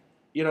 like,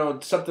 you know,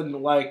 something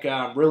like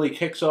really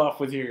kicks off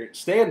with your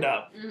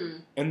stand-up,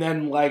 and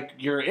then, like,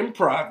 your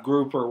improv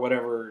group or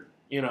whatever,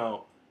 you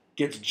know,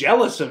 gets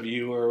jealous of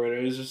you or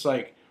whatever. It's just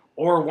like,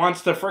 or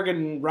wants to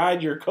friggin'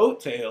 ride your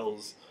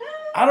coattails.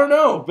 I don't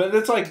know, but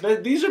it's like,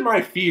 these are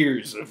my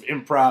fears of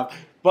improv.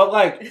 But,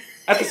 like,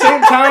 at the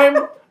same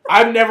time,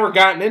 I've never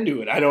gotten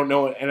into it. I don't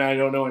know it, and I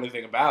don't know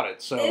anything about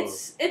it. So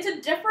it's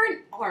a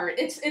different art.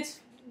 It's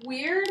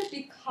weird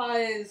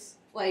because,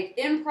 like,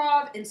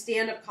 improv and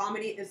stand-up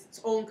comedy is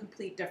its own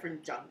complete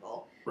different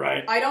jungle.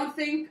 Right. I don't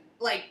think,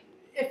 like,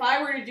 if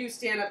I were to do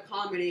stand-up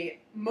comedy,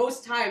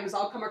 most times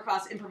I'll come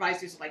across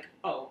improvisers like,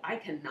 oh, I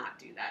cannot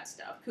do that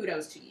stuff.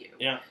 Kudos to you.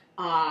 Yeah.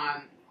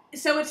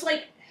 So it's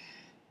like,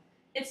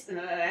 it's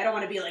I don't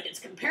want to be like it's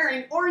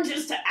comparing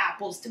oranges to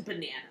apples to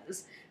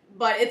bananas,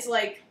 but it's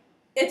like,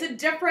 it's a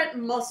different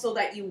muscle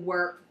that you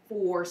work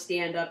for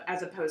stand-up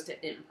as opposed to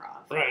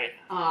improv. Right.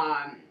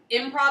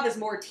 Improv is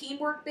more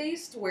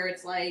teamwork-based, where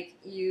it's like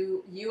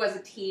you as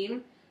a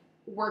team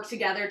work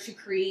together to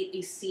create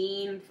a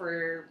scene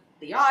for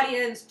the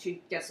audience, to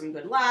get some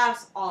good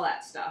laughs, all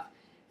that stuff.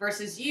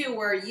 versus you,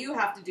 where you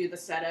have to do the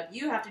setup,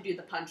 you have to do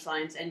the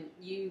punchlines, and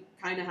you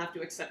kind of have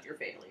to accept your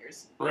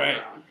failures on your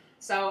own.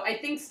 So I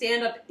think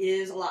stand-up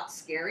is a lot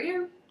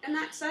scarier in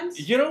that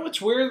sense. You know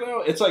what's weird,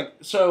 though? It's like,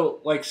 so,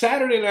 like,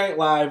 Saturday Night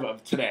Live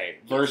of today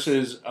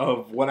versus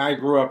of when I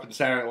grew up in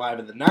Saturday Night Live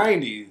in the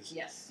 90s.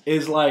 Yes.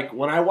 Is like,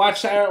 when I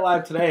watch Saturday Night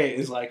Live today,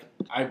 is like,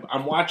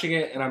 I'm watching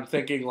it and I'm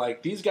thinking,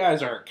 like, these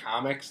guys aren't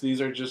comics, these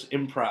are just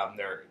improv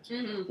nerds.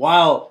 Mm-hmm.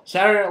 While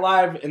Saturday Night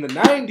Live in the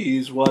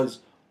 90s was,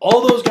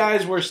 all those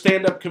guys were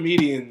stand-up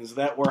comedians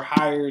that were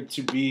hired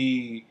to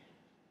be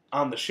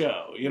on the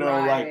show. You know,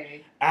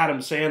 like Adam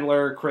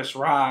Sandler, Chris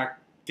Rock,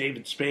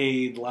 David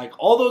Spade, like,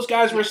 all those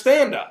guys were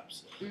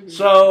stand-ups. Mm-hmm.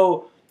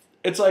 So,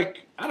 it's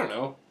like, I don't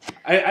know.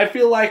 I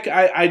feel like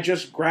I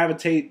just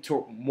gravitate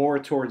more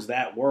towards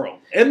that world.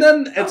 And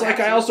then it's like,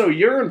 absolutely. I also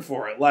yearn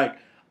for it. Like,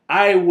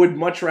 I would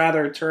much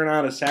rather turn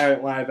on a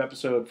Saturday Night Live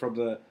episode from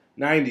the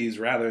 90s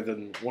rather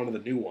than one of the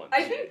new ones.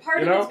 I think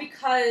part of it's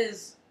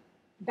because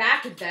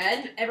back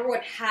then,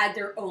 everyone had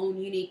their own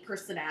unique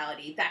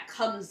personality that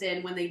comes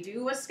in when they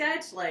do a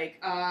sketch.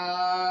 Like,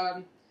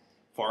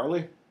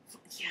 Farley?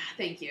 Yeah,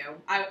 thank you.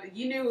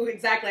 You knew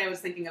exactly what I was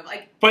thinking of.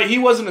 Like, but he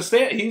wasn't a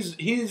stand.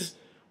 He's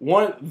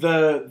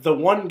the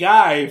one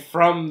guy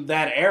from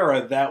that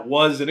era that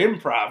was an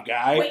improv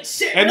guy. Wait,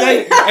 shit, and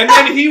really?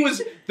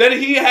 then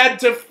he had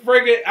to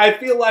friggin', I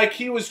feel like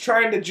he was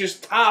trying to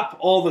just top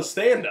all the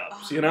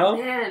stand-ups, you know?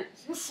 Man,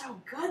 he was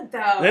so good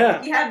though.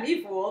 Yeah. He had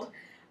me fooled.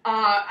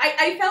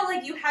 I felt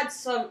like you had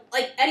some,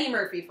 like Eddie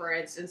Murphy, for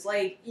instance.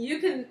 Like, you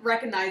can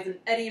recognize an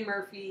Eddie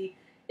Murphy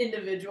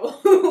individual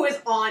who is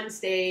on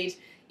stage,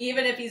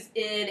 even if he's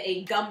in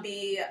a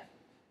Gumby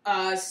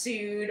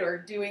suit or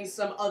doing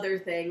some other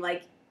thing.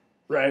 Like,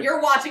 right.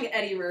 You're watching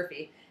Eddie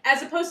Murphy.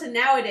 As opposed to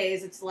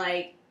nowadays, it's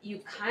like, you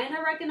kind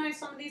of recognize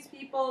some of these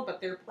people, but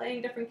they're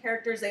playing different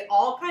characters. They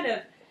all kind of,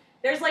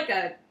 there's like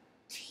a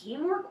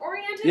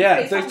teamwork-oriented.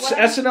 Yeah, the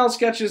SNL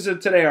sketches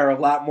of today are a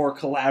lot more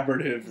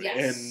collaborative,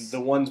 and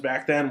the ones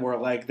back then were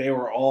like, they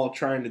were all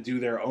trying to do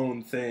their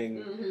own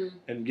thing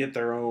and get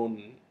their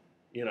own,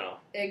 you know.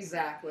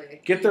 Exactly.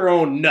 Get their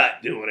own nut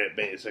doing it,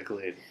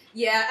 basically.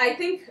 Yeah, I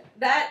think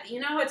that, you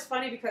know, it's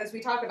funny because we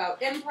talk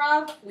about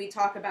improv, we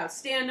talk about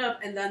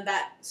stand-up, and then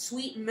that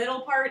sweet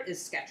middle part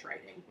is sketch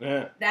writing.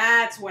 Yeah.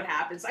 That's what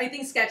happens. I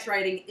think sketch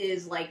writing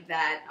is like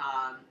that,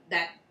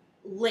 that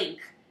link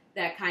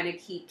that kind of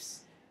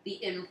keeps the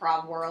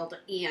improv world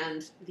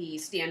and the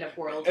stand-up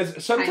world.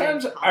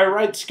 Sometimes I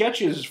write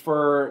sketches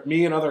for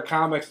me and other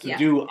comics to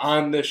do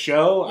on this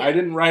show. Yeah. I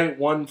didn't write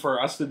one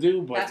for us to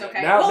do, but that's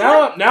okay.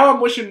 Now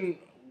I'm wishing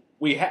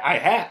I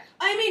had.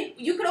 I mean,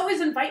 you could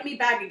always invite me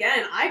back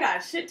again. I got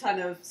a shit ton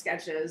of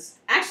sketches.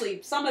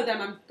 Actually, some of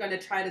them I'm going to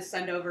try to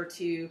send over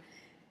to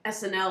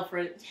SNL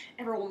for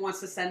everyone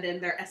wants to send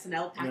in their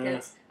SNL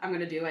packets. Yeah. I'm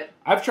going to do it.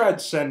 I've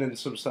tried sending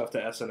some stuff to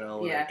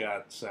SNL and it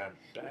got sent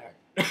back.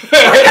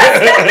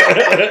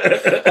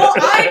 Well,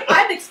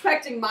 I'm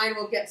expecting mine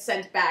will get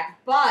sent back,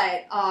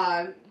 but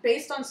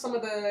based on some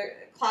of the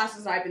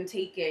classes I've been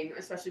taking,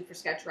 especially for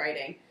sketch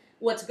writing,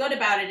 what's good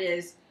about it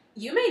is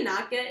you may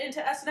not get into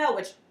SNL,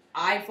 which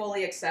I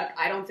fully accept.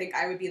 I don't think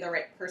I would be the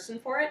right person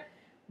for it,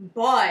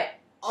 but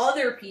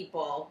other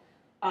people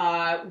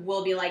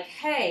will be like,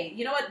 hey,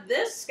 you know what,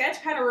 this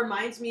sketch kind of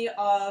reminds me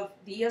of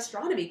the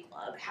Astronomy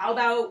Club. How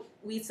about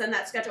we send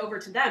that sketch over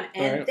to them,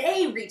 and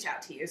they reach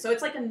out to you. So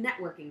it's like a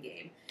networking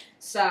game.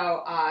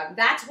 So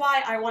that's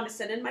why I want to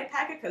send in my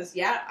packet, because,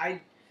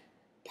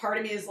 part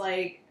of me is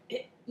like,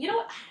 you know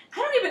what, I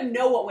don't even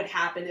know what would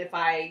happen if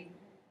I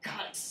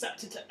got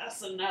accepted to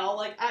SNL.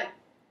 Like,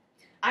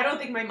 I don't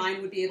think my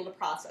mind would be able to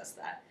process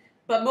that.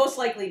 But most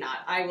likely not.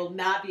 I will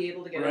not be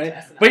able to get into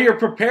SNL. But you're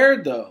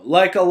prepared, though.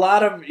 Like, a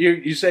lot of,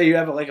 you say you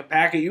have, like, a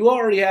packet. You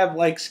already have,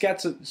 like,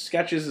 sketches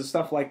and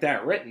stuff like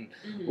that written.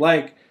 Mm-hmm.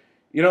 Like,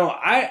 you know,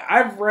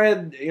 I've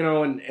read, you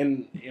know,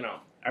 and you know,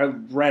 I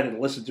read and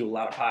listened to a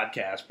lot of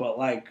podcasts. But,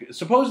 like,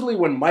 supposedly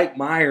when Mike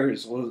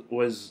Myers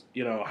was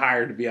you know,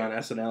 hired to be on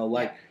SNL,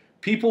 like,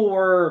 people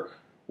were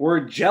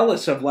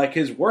jealous of, like,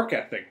 his work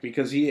ethic.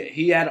 Because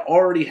he had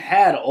already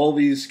had all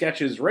these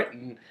sketches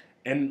written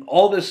and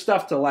all this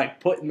stuff to,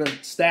 like, put in the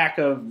stack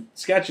of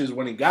sketches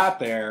when he got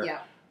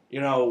there, you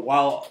know,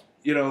 while,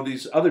 you know,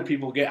 these other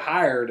people get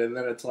hired, and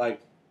then it's like,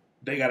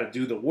 they got to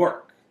do the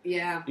work.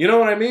 Yeah. You know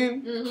what I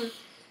mean? Mm-hmm.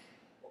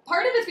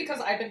 Part of it's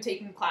because I've been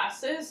taking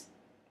classes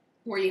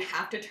where you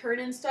have to turn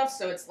in stuff,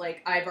 so it's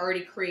like, I've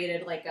already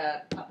created, like,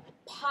 a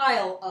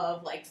pile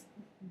of, like,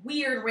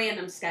 weird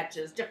random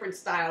sketches, different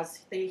styles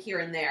here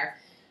and there.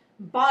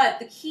 But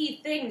the key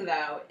thing,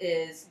 though,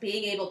 is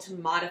being able to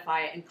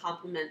modify it and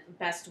complement the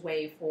best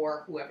way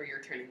for whoever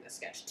you're turning the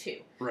sketch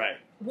to. Right.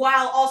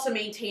 While also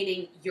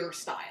maintaining your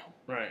style.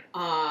 Right.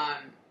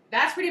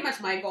 That's pretty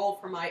much my goal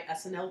for my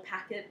SNL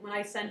packet when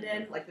I send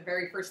in. Like, the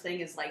very first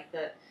thing is, like,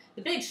 the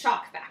big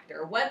shock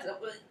factor.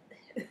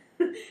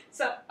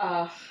 So,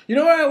 you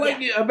know what I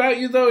like about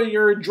you, though?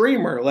 You're a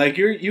dreamer. Like,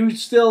 you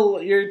still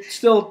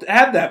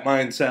have that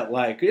mindset.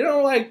 Like, you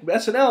know, like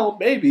SNL,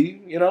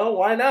 maybe, you know,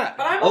 why not?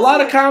 But a lot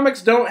of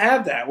comics don't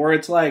have that, where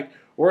it's like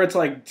where it's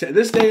like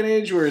this day and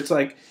age where it's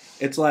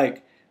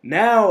like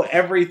now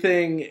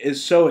everything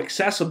is so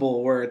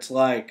accessible where it's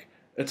like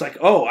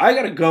oh, I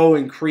gotta go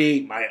and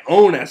create my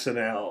own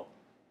SNL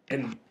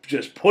and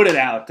just put it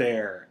out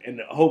there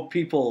and hope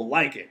people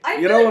like it. I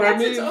you feel know like what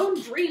that's I mean? its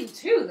own dream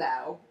too,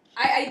 though.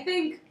 I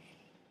think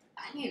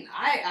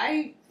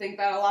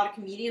that a lot of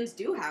comedians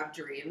do have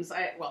dreams.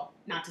 Well,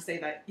 not to say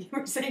that you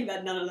were saying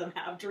that none of them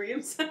have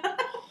dreams.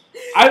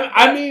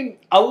 I mean,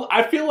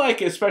 I feel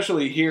like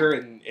especially here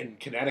in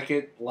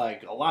Connecticut,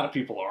 like a lot of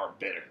people are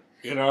bitter.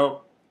 You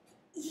know?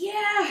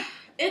 Yeah,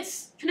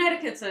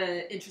 Connecticut's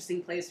an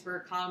interesting place for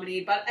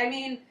comedy, but I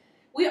mean,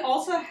 we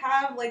also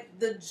have like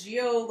the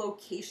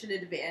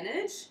geolocation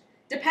advantage,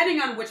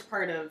 depending on which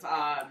part of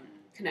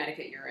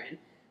Connecticut you're in.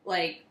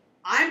 Like,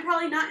 I'm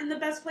probably not in the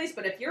best place,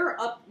 but if you're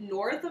up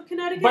north of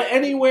Connecticut... But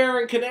anywhere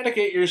in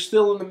Connecticut, you're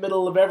still in the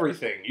middle of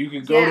everything. You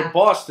could go to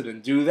Boston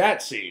and do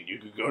that scene. You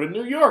could go to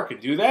New York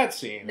and do that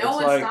scene. No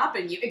one's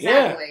stopping you.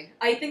 Exactly. Yeah.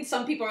 I think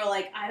some people are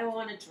like, I don't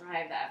want to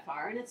drive that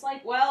far. And it's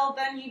like, well,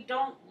 then you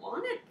don't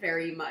want it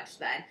very much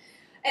then.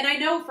 And I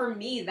know for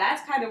me,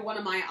 that's kind of one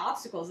of my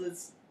obstacles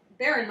is,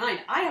 bear in mind,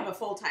 I have a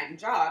full-time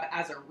job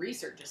as a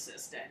research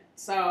assistant.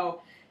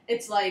 So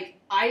it's like,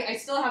 I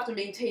still have to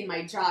maintain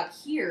my job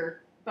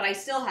here, but I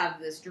still have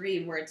this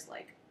dream where it's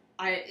like,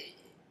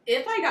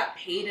 if I got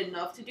paid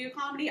enough to do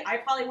comedy, I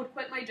probably would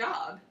quit my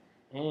job.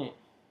 Mm.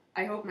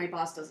 I hope my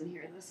boss doesn't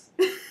hear this.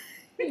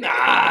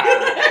 Nah.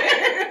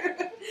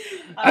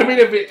 I mean,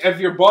 if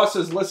your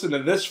bosses listen to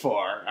this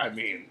far, I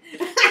mean,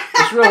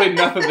 there's really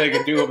nothing they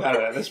can do about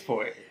it at this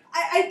point.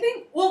 I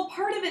think, well,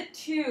 part of it,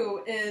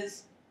 too,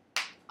 is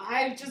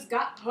I've just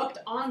got hooked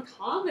on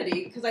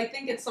comedy because I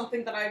think it's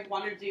something that I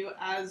wanted to do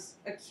as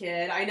a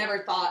kid. I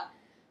never thought,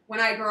 when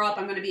I grow up,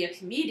 I'm going to be a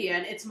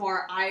comedian. It's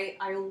more, I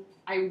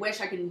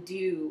wish I could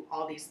do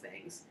all these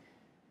things.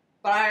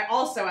 But I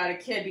also, as a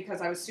kid,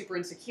 because I was super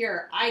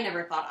insecure, I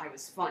never thought I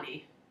was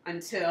funny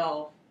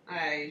until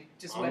I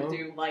just went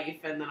through life,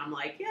 and then I'm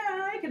like,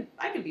 yeah,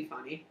 I can be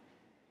funny.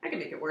 I can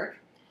make it work.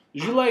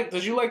 Did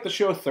you like the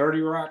show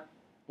 30 Rock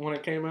when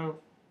it came out?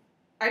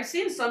 I've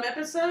seen some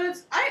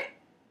episodes. I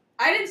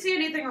didn't see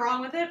anything wrong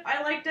with it.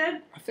 I liked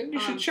it. I think you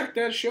should check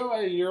that show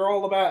out. You're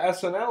all about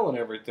SNL and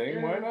everything.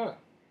 Yeah. Why not?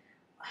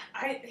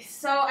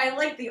 I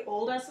like the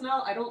old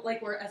SNL. I don't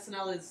like where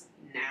SNL is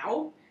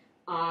now.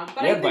 But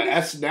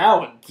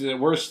SNL,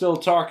 we're still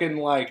talking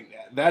like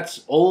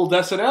that's old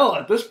SNL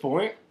at this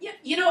point. Yeah,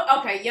 you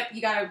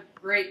got a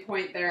great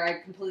point there. I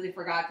completely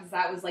forgot because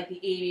that was like the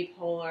Amy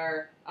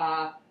Poehler.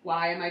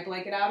 Why am I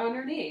blanking out on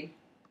her name?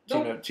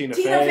 Tina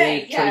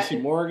Fey, yeah. Tracy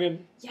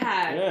Morgan.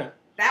 Yeah.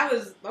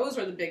 Those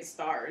were the big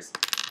stars.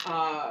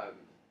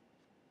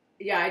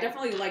 Yeah, I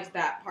definitely liked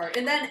that part.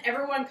 And then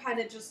everyone kind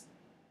of just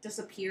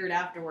disappeared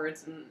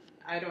afterwards, and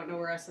I don't know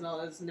where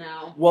SNL is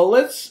now. Well,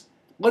 let's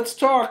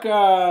talk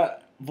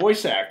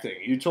voice acting.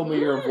 You told me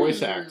you're a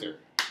voice actor.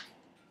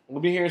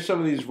 Let me hear some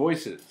of these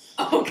voices.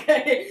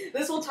 Okay,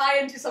 this will tie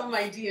into some of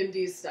my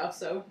D&D stuff,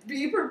 so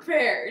be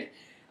prepared.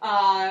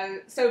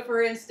 So,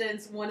 for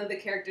instance, one of the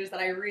characters that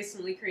I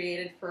recently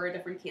created for a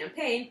different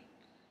campaign,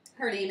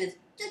 her name is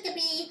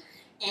Jickaby,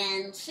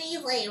 and she's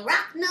a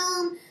rock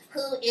gnome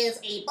who is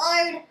a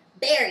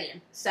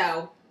barbarian.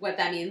 So, what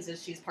that means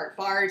is she's part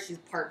bard, she's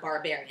part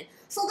barbarian.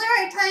 So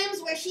there are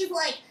times where she's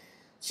like,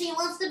 she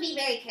wants to be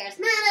very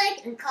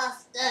charismatic and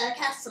cast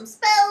some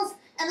spells,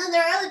 and then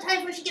there are other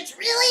times where she gets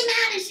really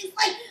mad and she's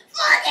like,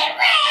 fucking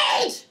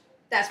rage!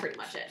 That's pretty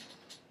much it.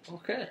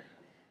 Okay.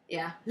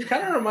 Yeah. It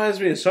kind of reminds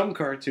me of some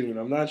cartoon.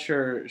 I'm not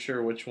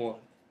sure which one.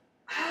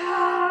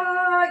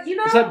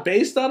 Is that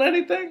based on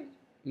anything?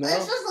 No.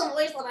 It's just a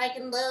voice that I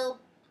can do.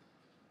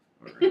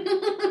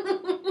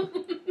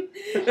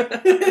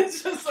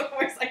 It's just a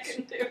voice I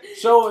can do.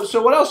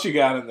 So what else you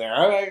got in there?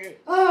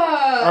 Or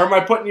am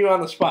I putting you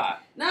on the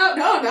spot? No,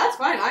 that's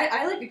fine.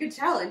 I like a good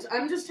challenge.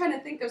 I'm just trying to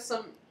think of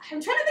some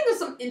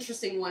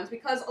interesting ones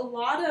because a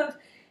lot of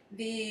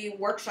the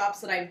workshops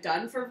that I've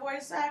done for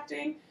voice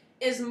acting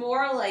is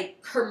more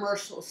like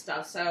commercial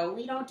stuff. So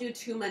we don't do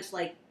too much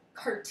like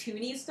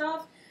cartoony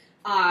stuff.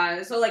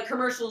 So like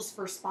commercials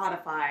for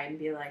Spotify and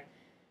be like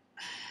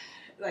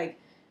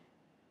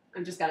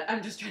I'm just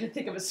trying to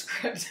think of a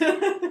script.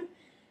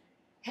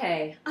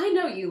 Hey, I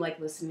know you like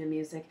listening to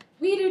music.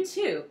 We do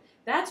too.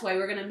 That's why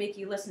we're going to make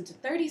you listen to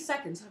 30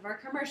 seconds of our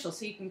commercial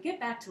so you can get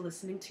back to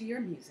listening to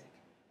your music.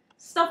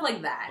 Stuff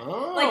like that.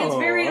 Oh, like it's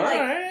very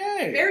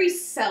right. very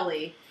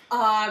silly.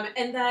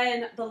 And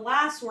then the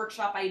last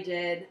workshop I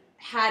did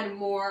had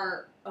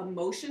more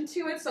emotion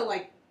to it. So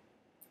like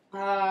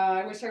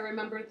I wish I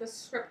remembered the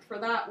script for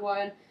that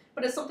one,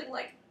 but it's something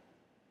like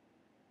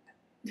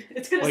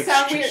it's going to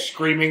sound weird.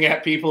 Screaming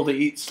at people to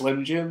eat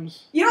Slim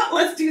Jims? You know,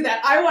 let's do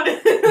that. I want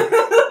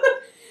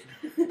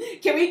to...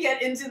 Can we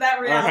get into that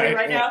reality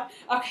right now?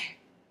 Okay.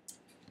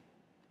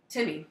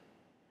 Timmy,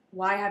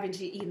 why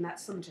haven't you eaten that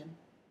Slim Jim?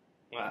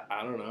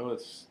 I don't know.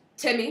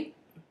 Timmy,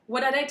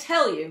 what did I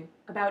tell you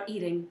about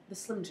eating the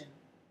Slim Jim?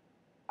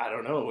 I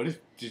don't know. What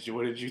did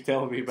you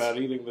tell me about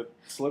eating the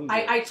Slim Jim?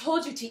 I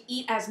told you to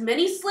eat as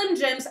many Slim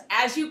Jims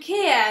as you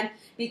can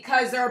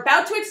because they're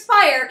about to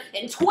expire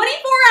in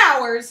 24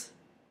 hours.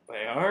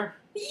 They are?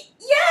 Yes,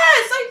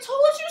 I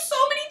told you so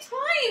many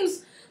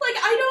times. Like,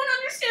 I don't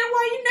understand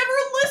why you never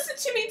listen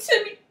to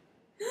me.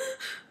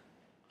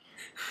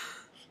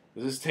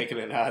 This is taking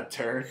an odd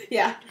turn.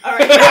 Yeah, all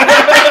right.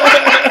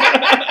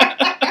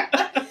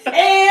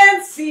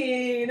 And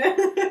scene. Like,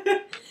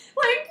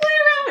 play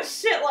around with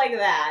shit like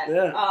that.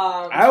 Yeah.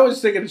 I was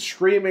thinking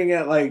screaming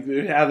at, like,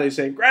 how they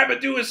say, grab a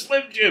do a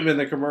Slim Jim in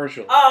the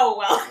commercial. Oh,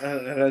 well.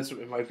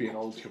 It might be an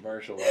old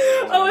commercial.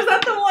 Oh, is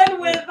that the one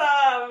with,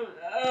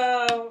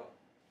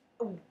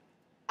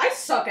 I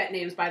suck at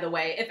names, by the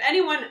way. If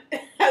anyone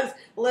has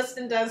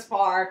listened as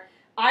far,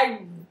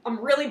 I'm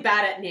really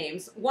bad at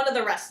names. One of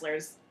the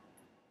wrestlers.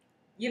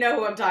 You know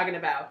who I'm talking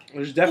about.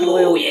 There's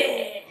definitely... Oh,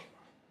 yeah!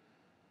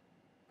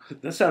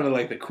 That sounded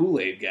like the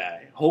Kool-Aid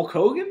guy. Hulk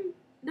Hogan?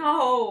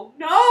 No.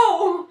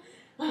 Oh,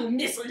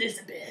 Miss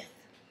Elizabeth.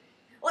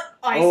 What?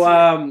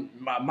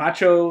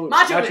 Macho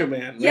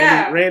Man.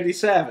 Yeah. Randy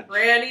Savage.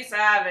 Randy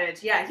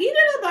Savage. Yeah, he did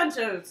a bunch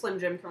of Slim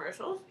Jim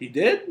commercials. He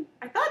did?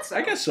 I thought so.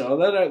 I guess so.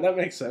 That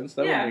makes sense.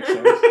 That would make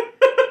sense.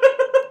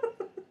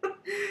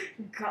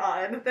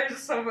 God, there's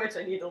so much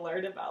I need to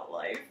learn about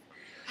life.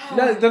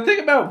 No, the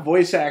thing about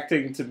voice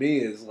acting to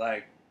me is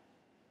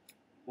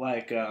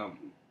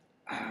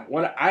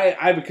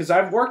because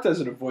I've worked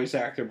as a voice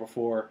actor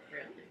before,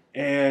 Really?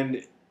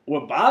 and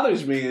what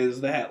bothers me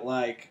is that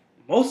like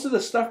most of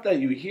the stuff that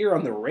you hear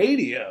on the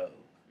radio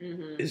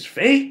is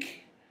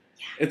fake.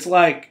 Yeah. It's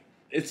like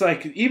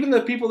even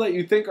the people that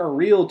you think are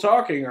real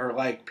talking are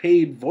like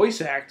paid voice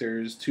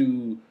actors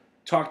to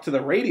talk to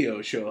the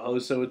radio show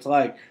host. So it's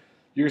like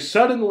you're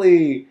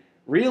suddenly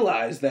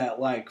realize that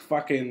like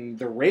fucking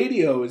the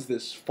radio is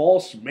this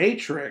false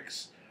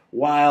matrix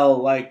while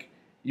like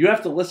you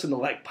have to listen to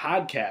like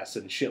podcasts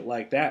and shit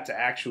like that to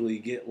actually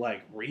get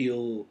like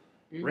real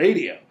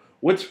radio.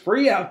 What's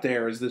free out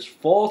there is this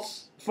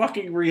false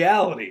fucking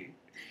reality.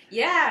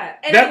 Yeah.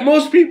 That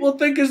most people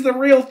think is the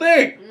real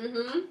thing.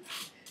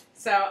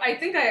 So I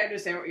think I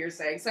understand what you're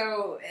saying.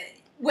 So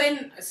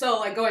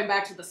like going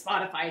back to the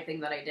Spotify thing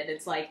that I did,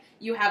 it's like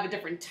you have a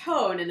different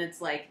tone and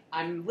it's like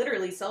I'm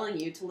literally selling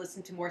you to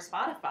listen to more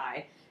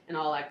Spotify and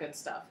all that good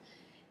stuff.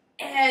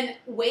 And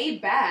way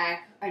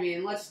back, I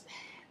mean,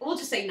 we'll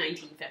just say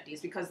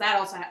 1950s because that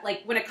also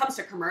like when it comes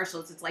to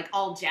commercials, it's like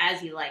all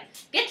jazzy, like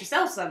get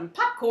yourself some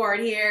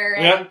popcorn here,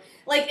 and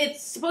like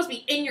it's supposed to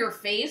be in your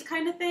face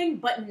kind of thing.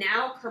 But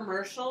now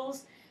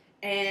commercials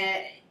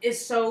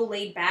is so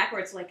laid back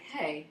where it's like,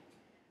 hey,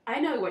 I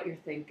know what you're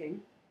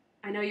thinking.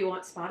 I know you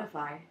want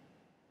Spotify.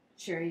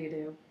 Sure you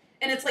do.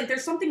 And it's like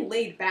there's something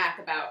laid back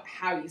about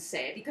how you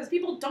say it because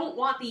people don't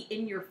want the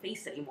in your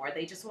face anymore.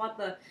 They just want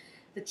the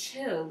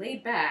chill,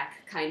 laid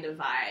back kind of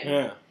vibe.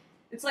 Yeah.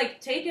 It's like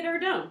take it or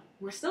don't.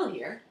 We're still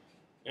here.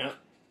 Yeah.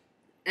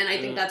 And I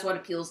think that's what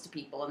appeals to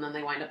people, and then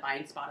they wind up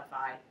buying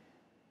Spotify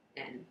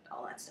and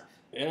all that stuff.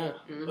 Yeah.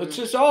 It's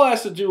just all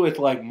has to do with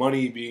like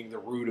money being the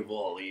root of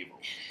all evil.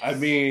 I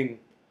mean,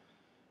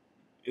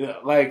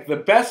 like the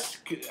best,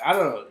 I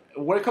don't know,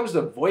 when it comes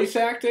to voice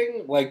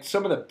acting, like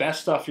some of the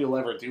best stuff you'll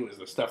ever do is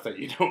the stuff that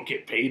you don't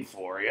get paid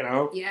for, you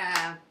know?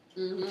 Yeah.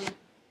 I'm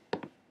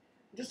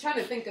just trying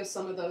to think of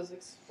some of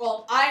those.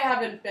 Well, I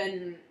haven't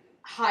been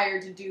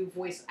hired to do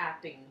voice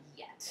acting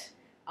yet.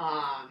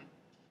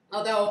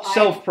 Although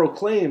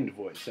self-proclaimed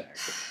voice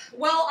actor.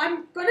 Well,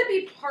 I'm going to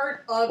be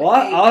part of. Well,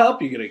 I'll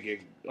help you get a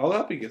gig. I'll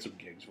help you get some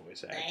gigs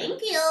voice acting.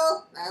 Thank you.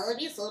 That would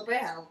be super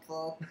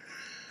helpful.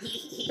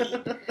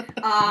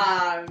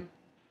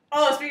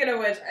 Oh, speaking of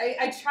which,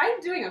 I tried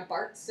doing a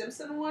Bart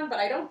Simpson one, but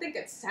I don't think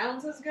it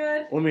sounds as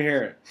good. Let me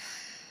hear it.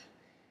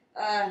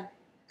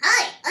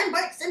 Hi, I'm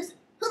Bart Simpson.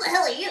 Who the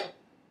hell are you?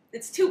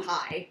 It's too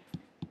high.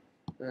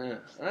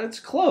 It's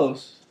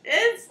close.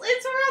 It's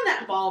around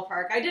that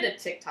ballpark. I did a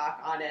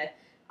TikTok on it.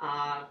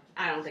 I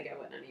don't think it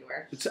went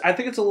anywhere. I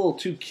think it's a little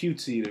too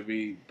cutesy to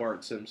be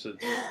Bart Simpson.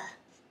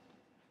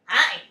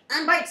 Hi,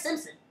 I'm Bart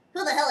Simpson.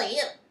 Who the hell are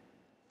you?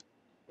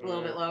 A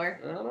little bit lower.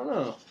 I don't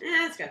know.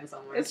 It's getting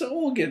somewhere.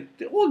 We'll get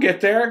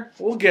there.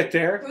 We'll get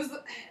there. Who's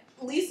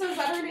Lisa? Is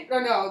that her name?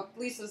 Or no,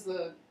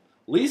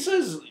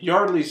 Lisa's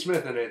Yardley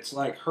Smith, and it's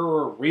like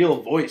her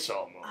real voice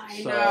almost.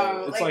 I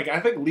know. It's like I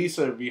think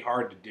Lisa would be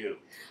hard to do.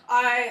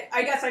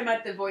 I guess I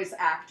meant the voice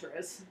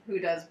actress who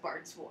does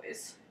Bart's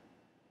voice.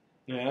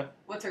 Yeah.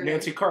 What's her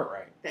Nancy name?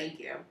 Cartwright. Thank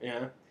you.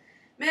 Yeah.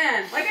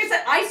 Man, like I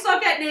said, I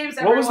suck at names.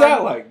 Everyone. What was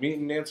that like,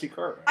 meeting Nancy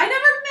Cartwright? I never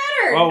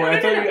met her. Oh,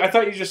 No. I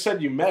thought you just said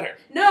you met her.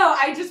 No,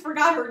 I just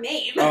forgot her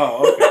name.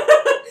 Oh, okay.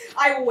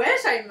 I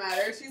wish I met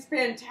her. She's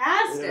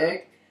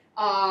fantastic.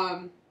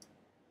 Yeah.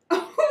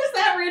 Who's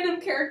that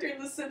random character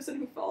in The Simpsons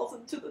who falls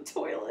into the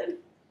toilet?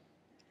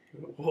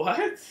 What?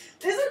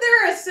 Isn't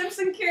there a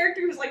Simpson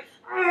character who's like,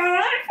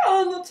 I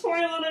fell in the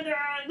toilet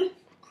again?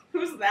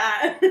 Who's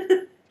that?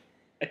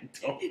 I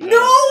don't know.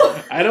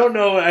 No! I don't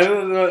know. I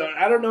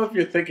don't know if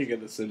you're thinking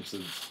of The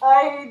Simpsons.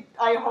 I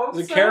hope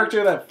The so.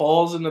 character that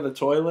falls into the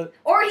toilet.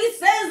 Or he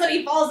says that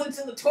he falls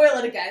into the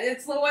toilet again.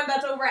 It's the one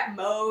that's over at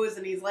Moe's,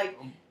 and he's like,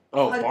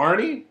 Oh,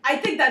 Barney? I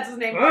think that's his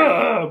name.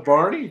 Barney.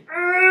 Barney?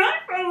 I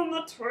fell in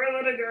the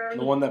toilet again.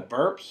 The one that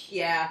burps?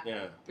 Yeah.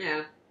 Yeah.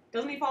 Yeah.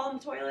 Doesn't he fall in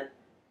the toilet?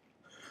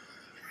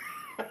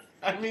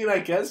 I mean, I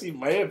guess he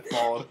may have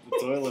fallen in the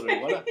toilet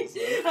in one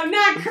episode. I'm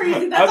not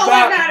crazy. That's all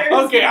that matters.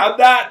 Okay,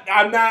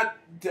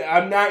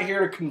 I'm not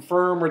here to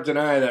confirm or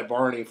deny that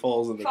Barney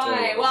falls in the toilet.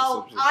 Fine.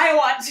 Well, I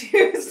want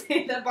to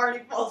say that Barney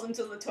falls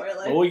into the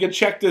toilet. Well, we can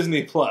check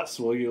Disney Plus.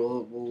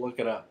 We'll look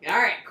it up. All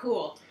right.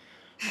 Cool.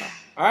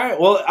 All right.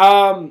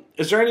 Well,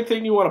 is there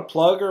anything you want to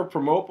plug or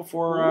promote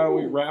before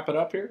we wrap it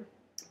up here?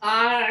 So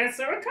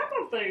a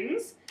couple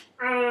things.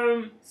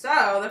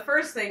 So the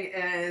first thing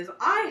is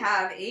I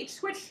have a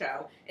Twitch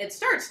show. It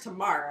starts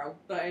tomorrow,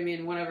 but I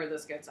mean, whenever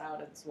this gets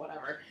out, it's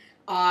whatever.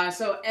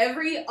 So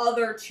every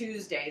other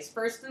Tuesdays,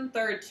 first and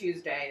third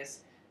Tuesdays,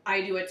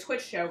 I do a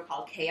Twitch show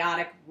called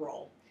Chaotic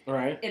Roll. All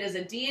right. It is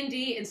a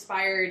D&D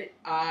inspired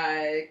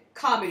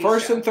comedy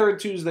First show. and third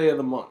Tuesday of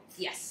the month.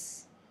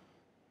 Yes.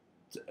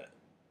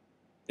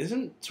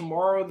 Isn't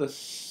tomorrow the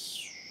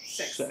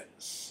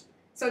 6th?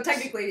 So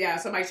technically, yeah,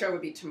 so my show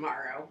would be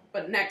tomorrow,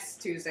 but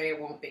next Tuesday it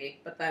won't be,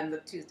 but then the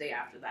Tuesday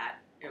after that,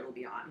 it will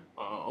be on.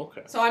 Oh,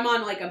 okay. So I'm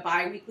on like a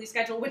bi-weekly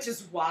schedule, which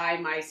is why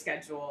my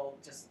schedule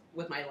just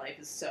with my life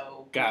is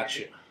so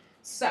Gotcha. weird.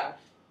 So,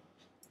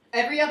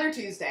 every other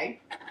Tuesday,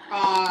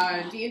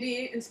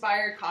 D&D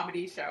inspired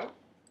comedy show.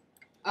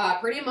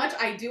 Pretty much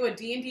I do a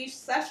D&D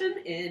session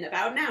in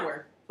about an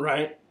hour.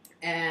 Right.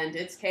 And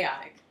it's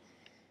chaotic.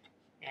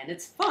 And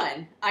it's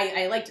fun.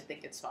 I like to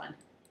think it's fun.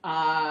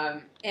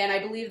 And I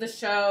believe the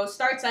show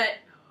starts at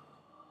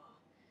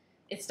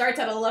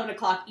 11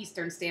 o'clock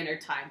Eastern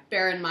Standard Time.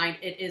 Bear in mind,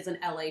 it is an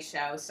LA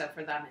show, so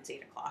for them it's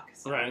 8 o'clock.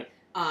 So. Right.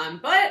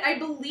 But I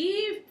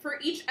believe for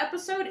each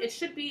episode, it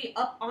should be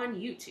up on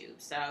YouTube.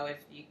 So if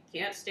you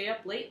can't stay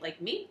up late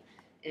like me,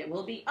 it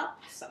will be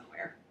up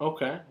somewhere.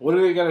 Okay. What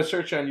do they got to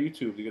search on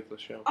YouTube to get the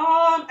show?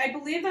 I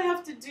believe I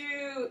have to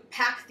do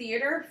Pack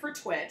Theater for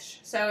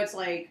Twitch. So it's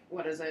like,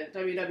 what is it?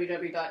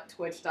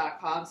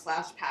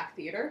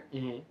 www.twitch.com/packtheater.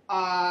 Mm-hmm.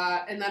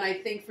 And then I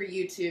think for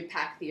YouTube,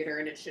 Pack Theater,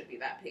 and it should be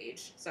that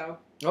page. So.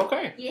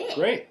 Okay. Yeah.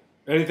 Great.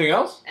 Anything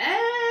else?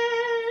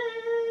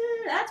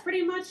 That's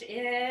pretty much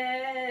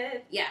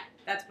it. Yeah,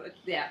 that's it.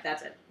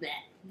 Bleh.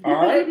 All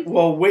right.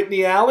 Well,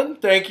 Whitney Allen,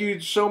 thank you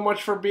so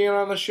much for being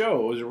on the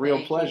show. It was a real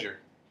Thank you. pleasure.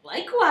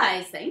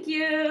 Likewise, thank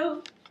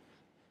you.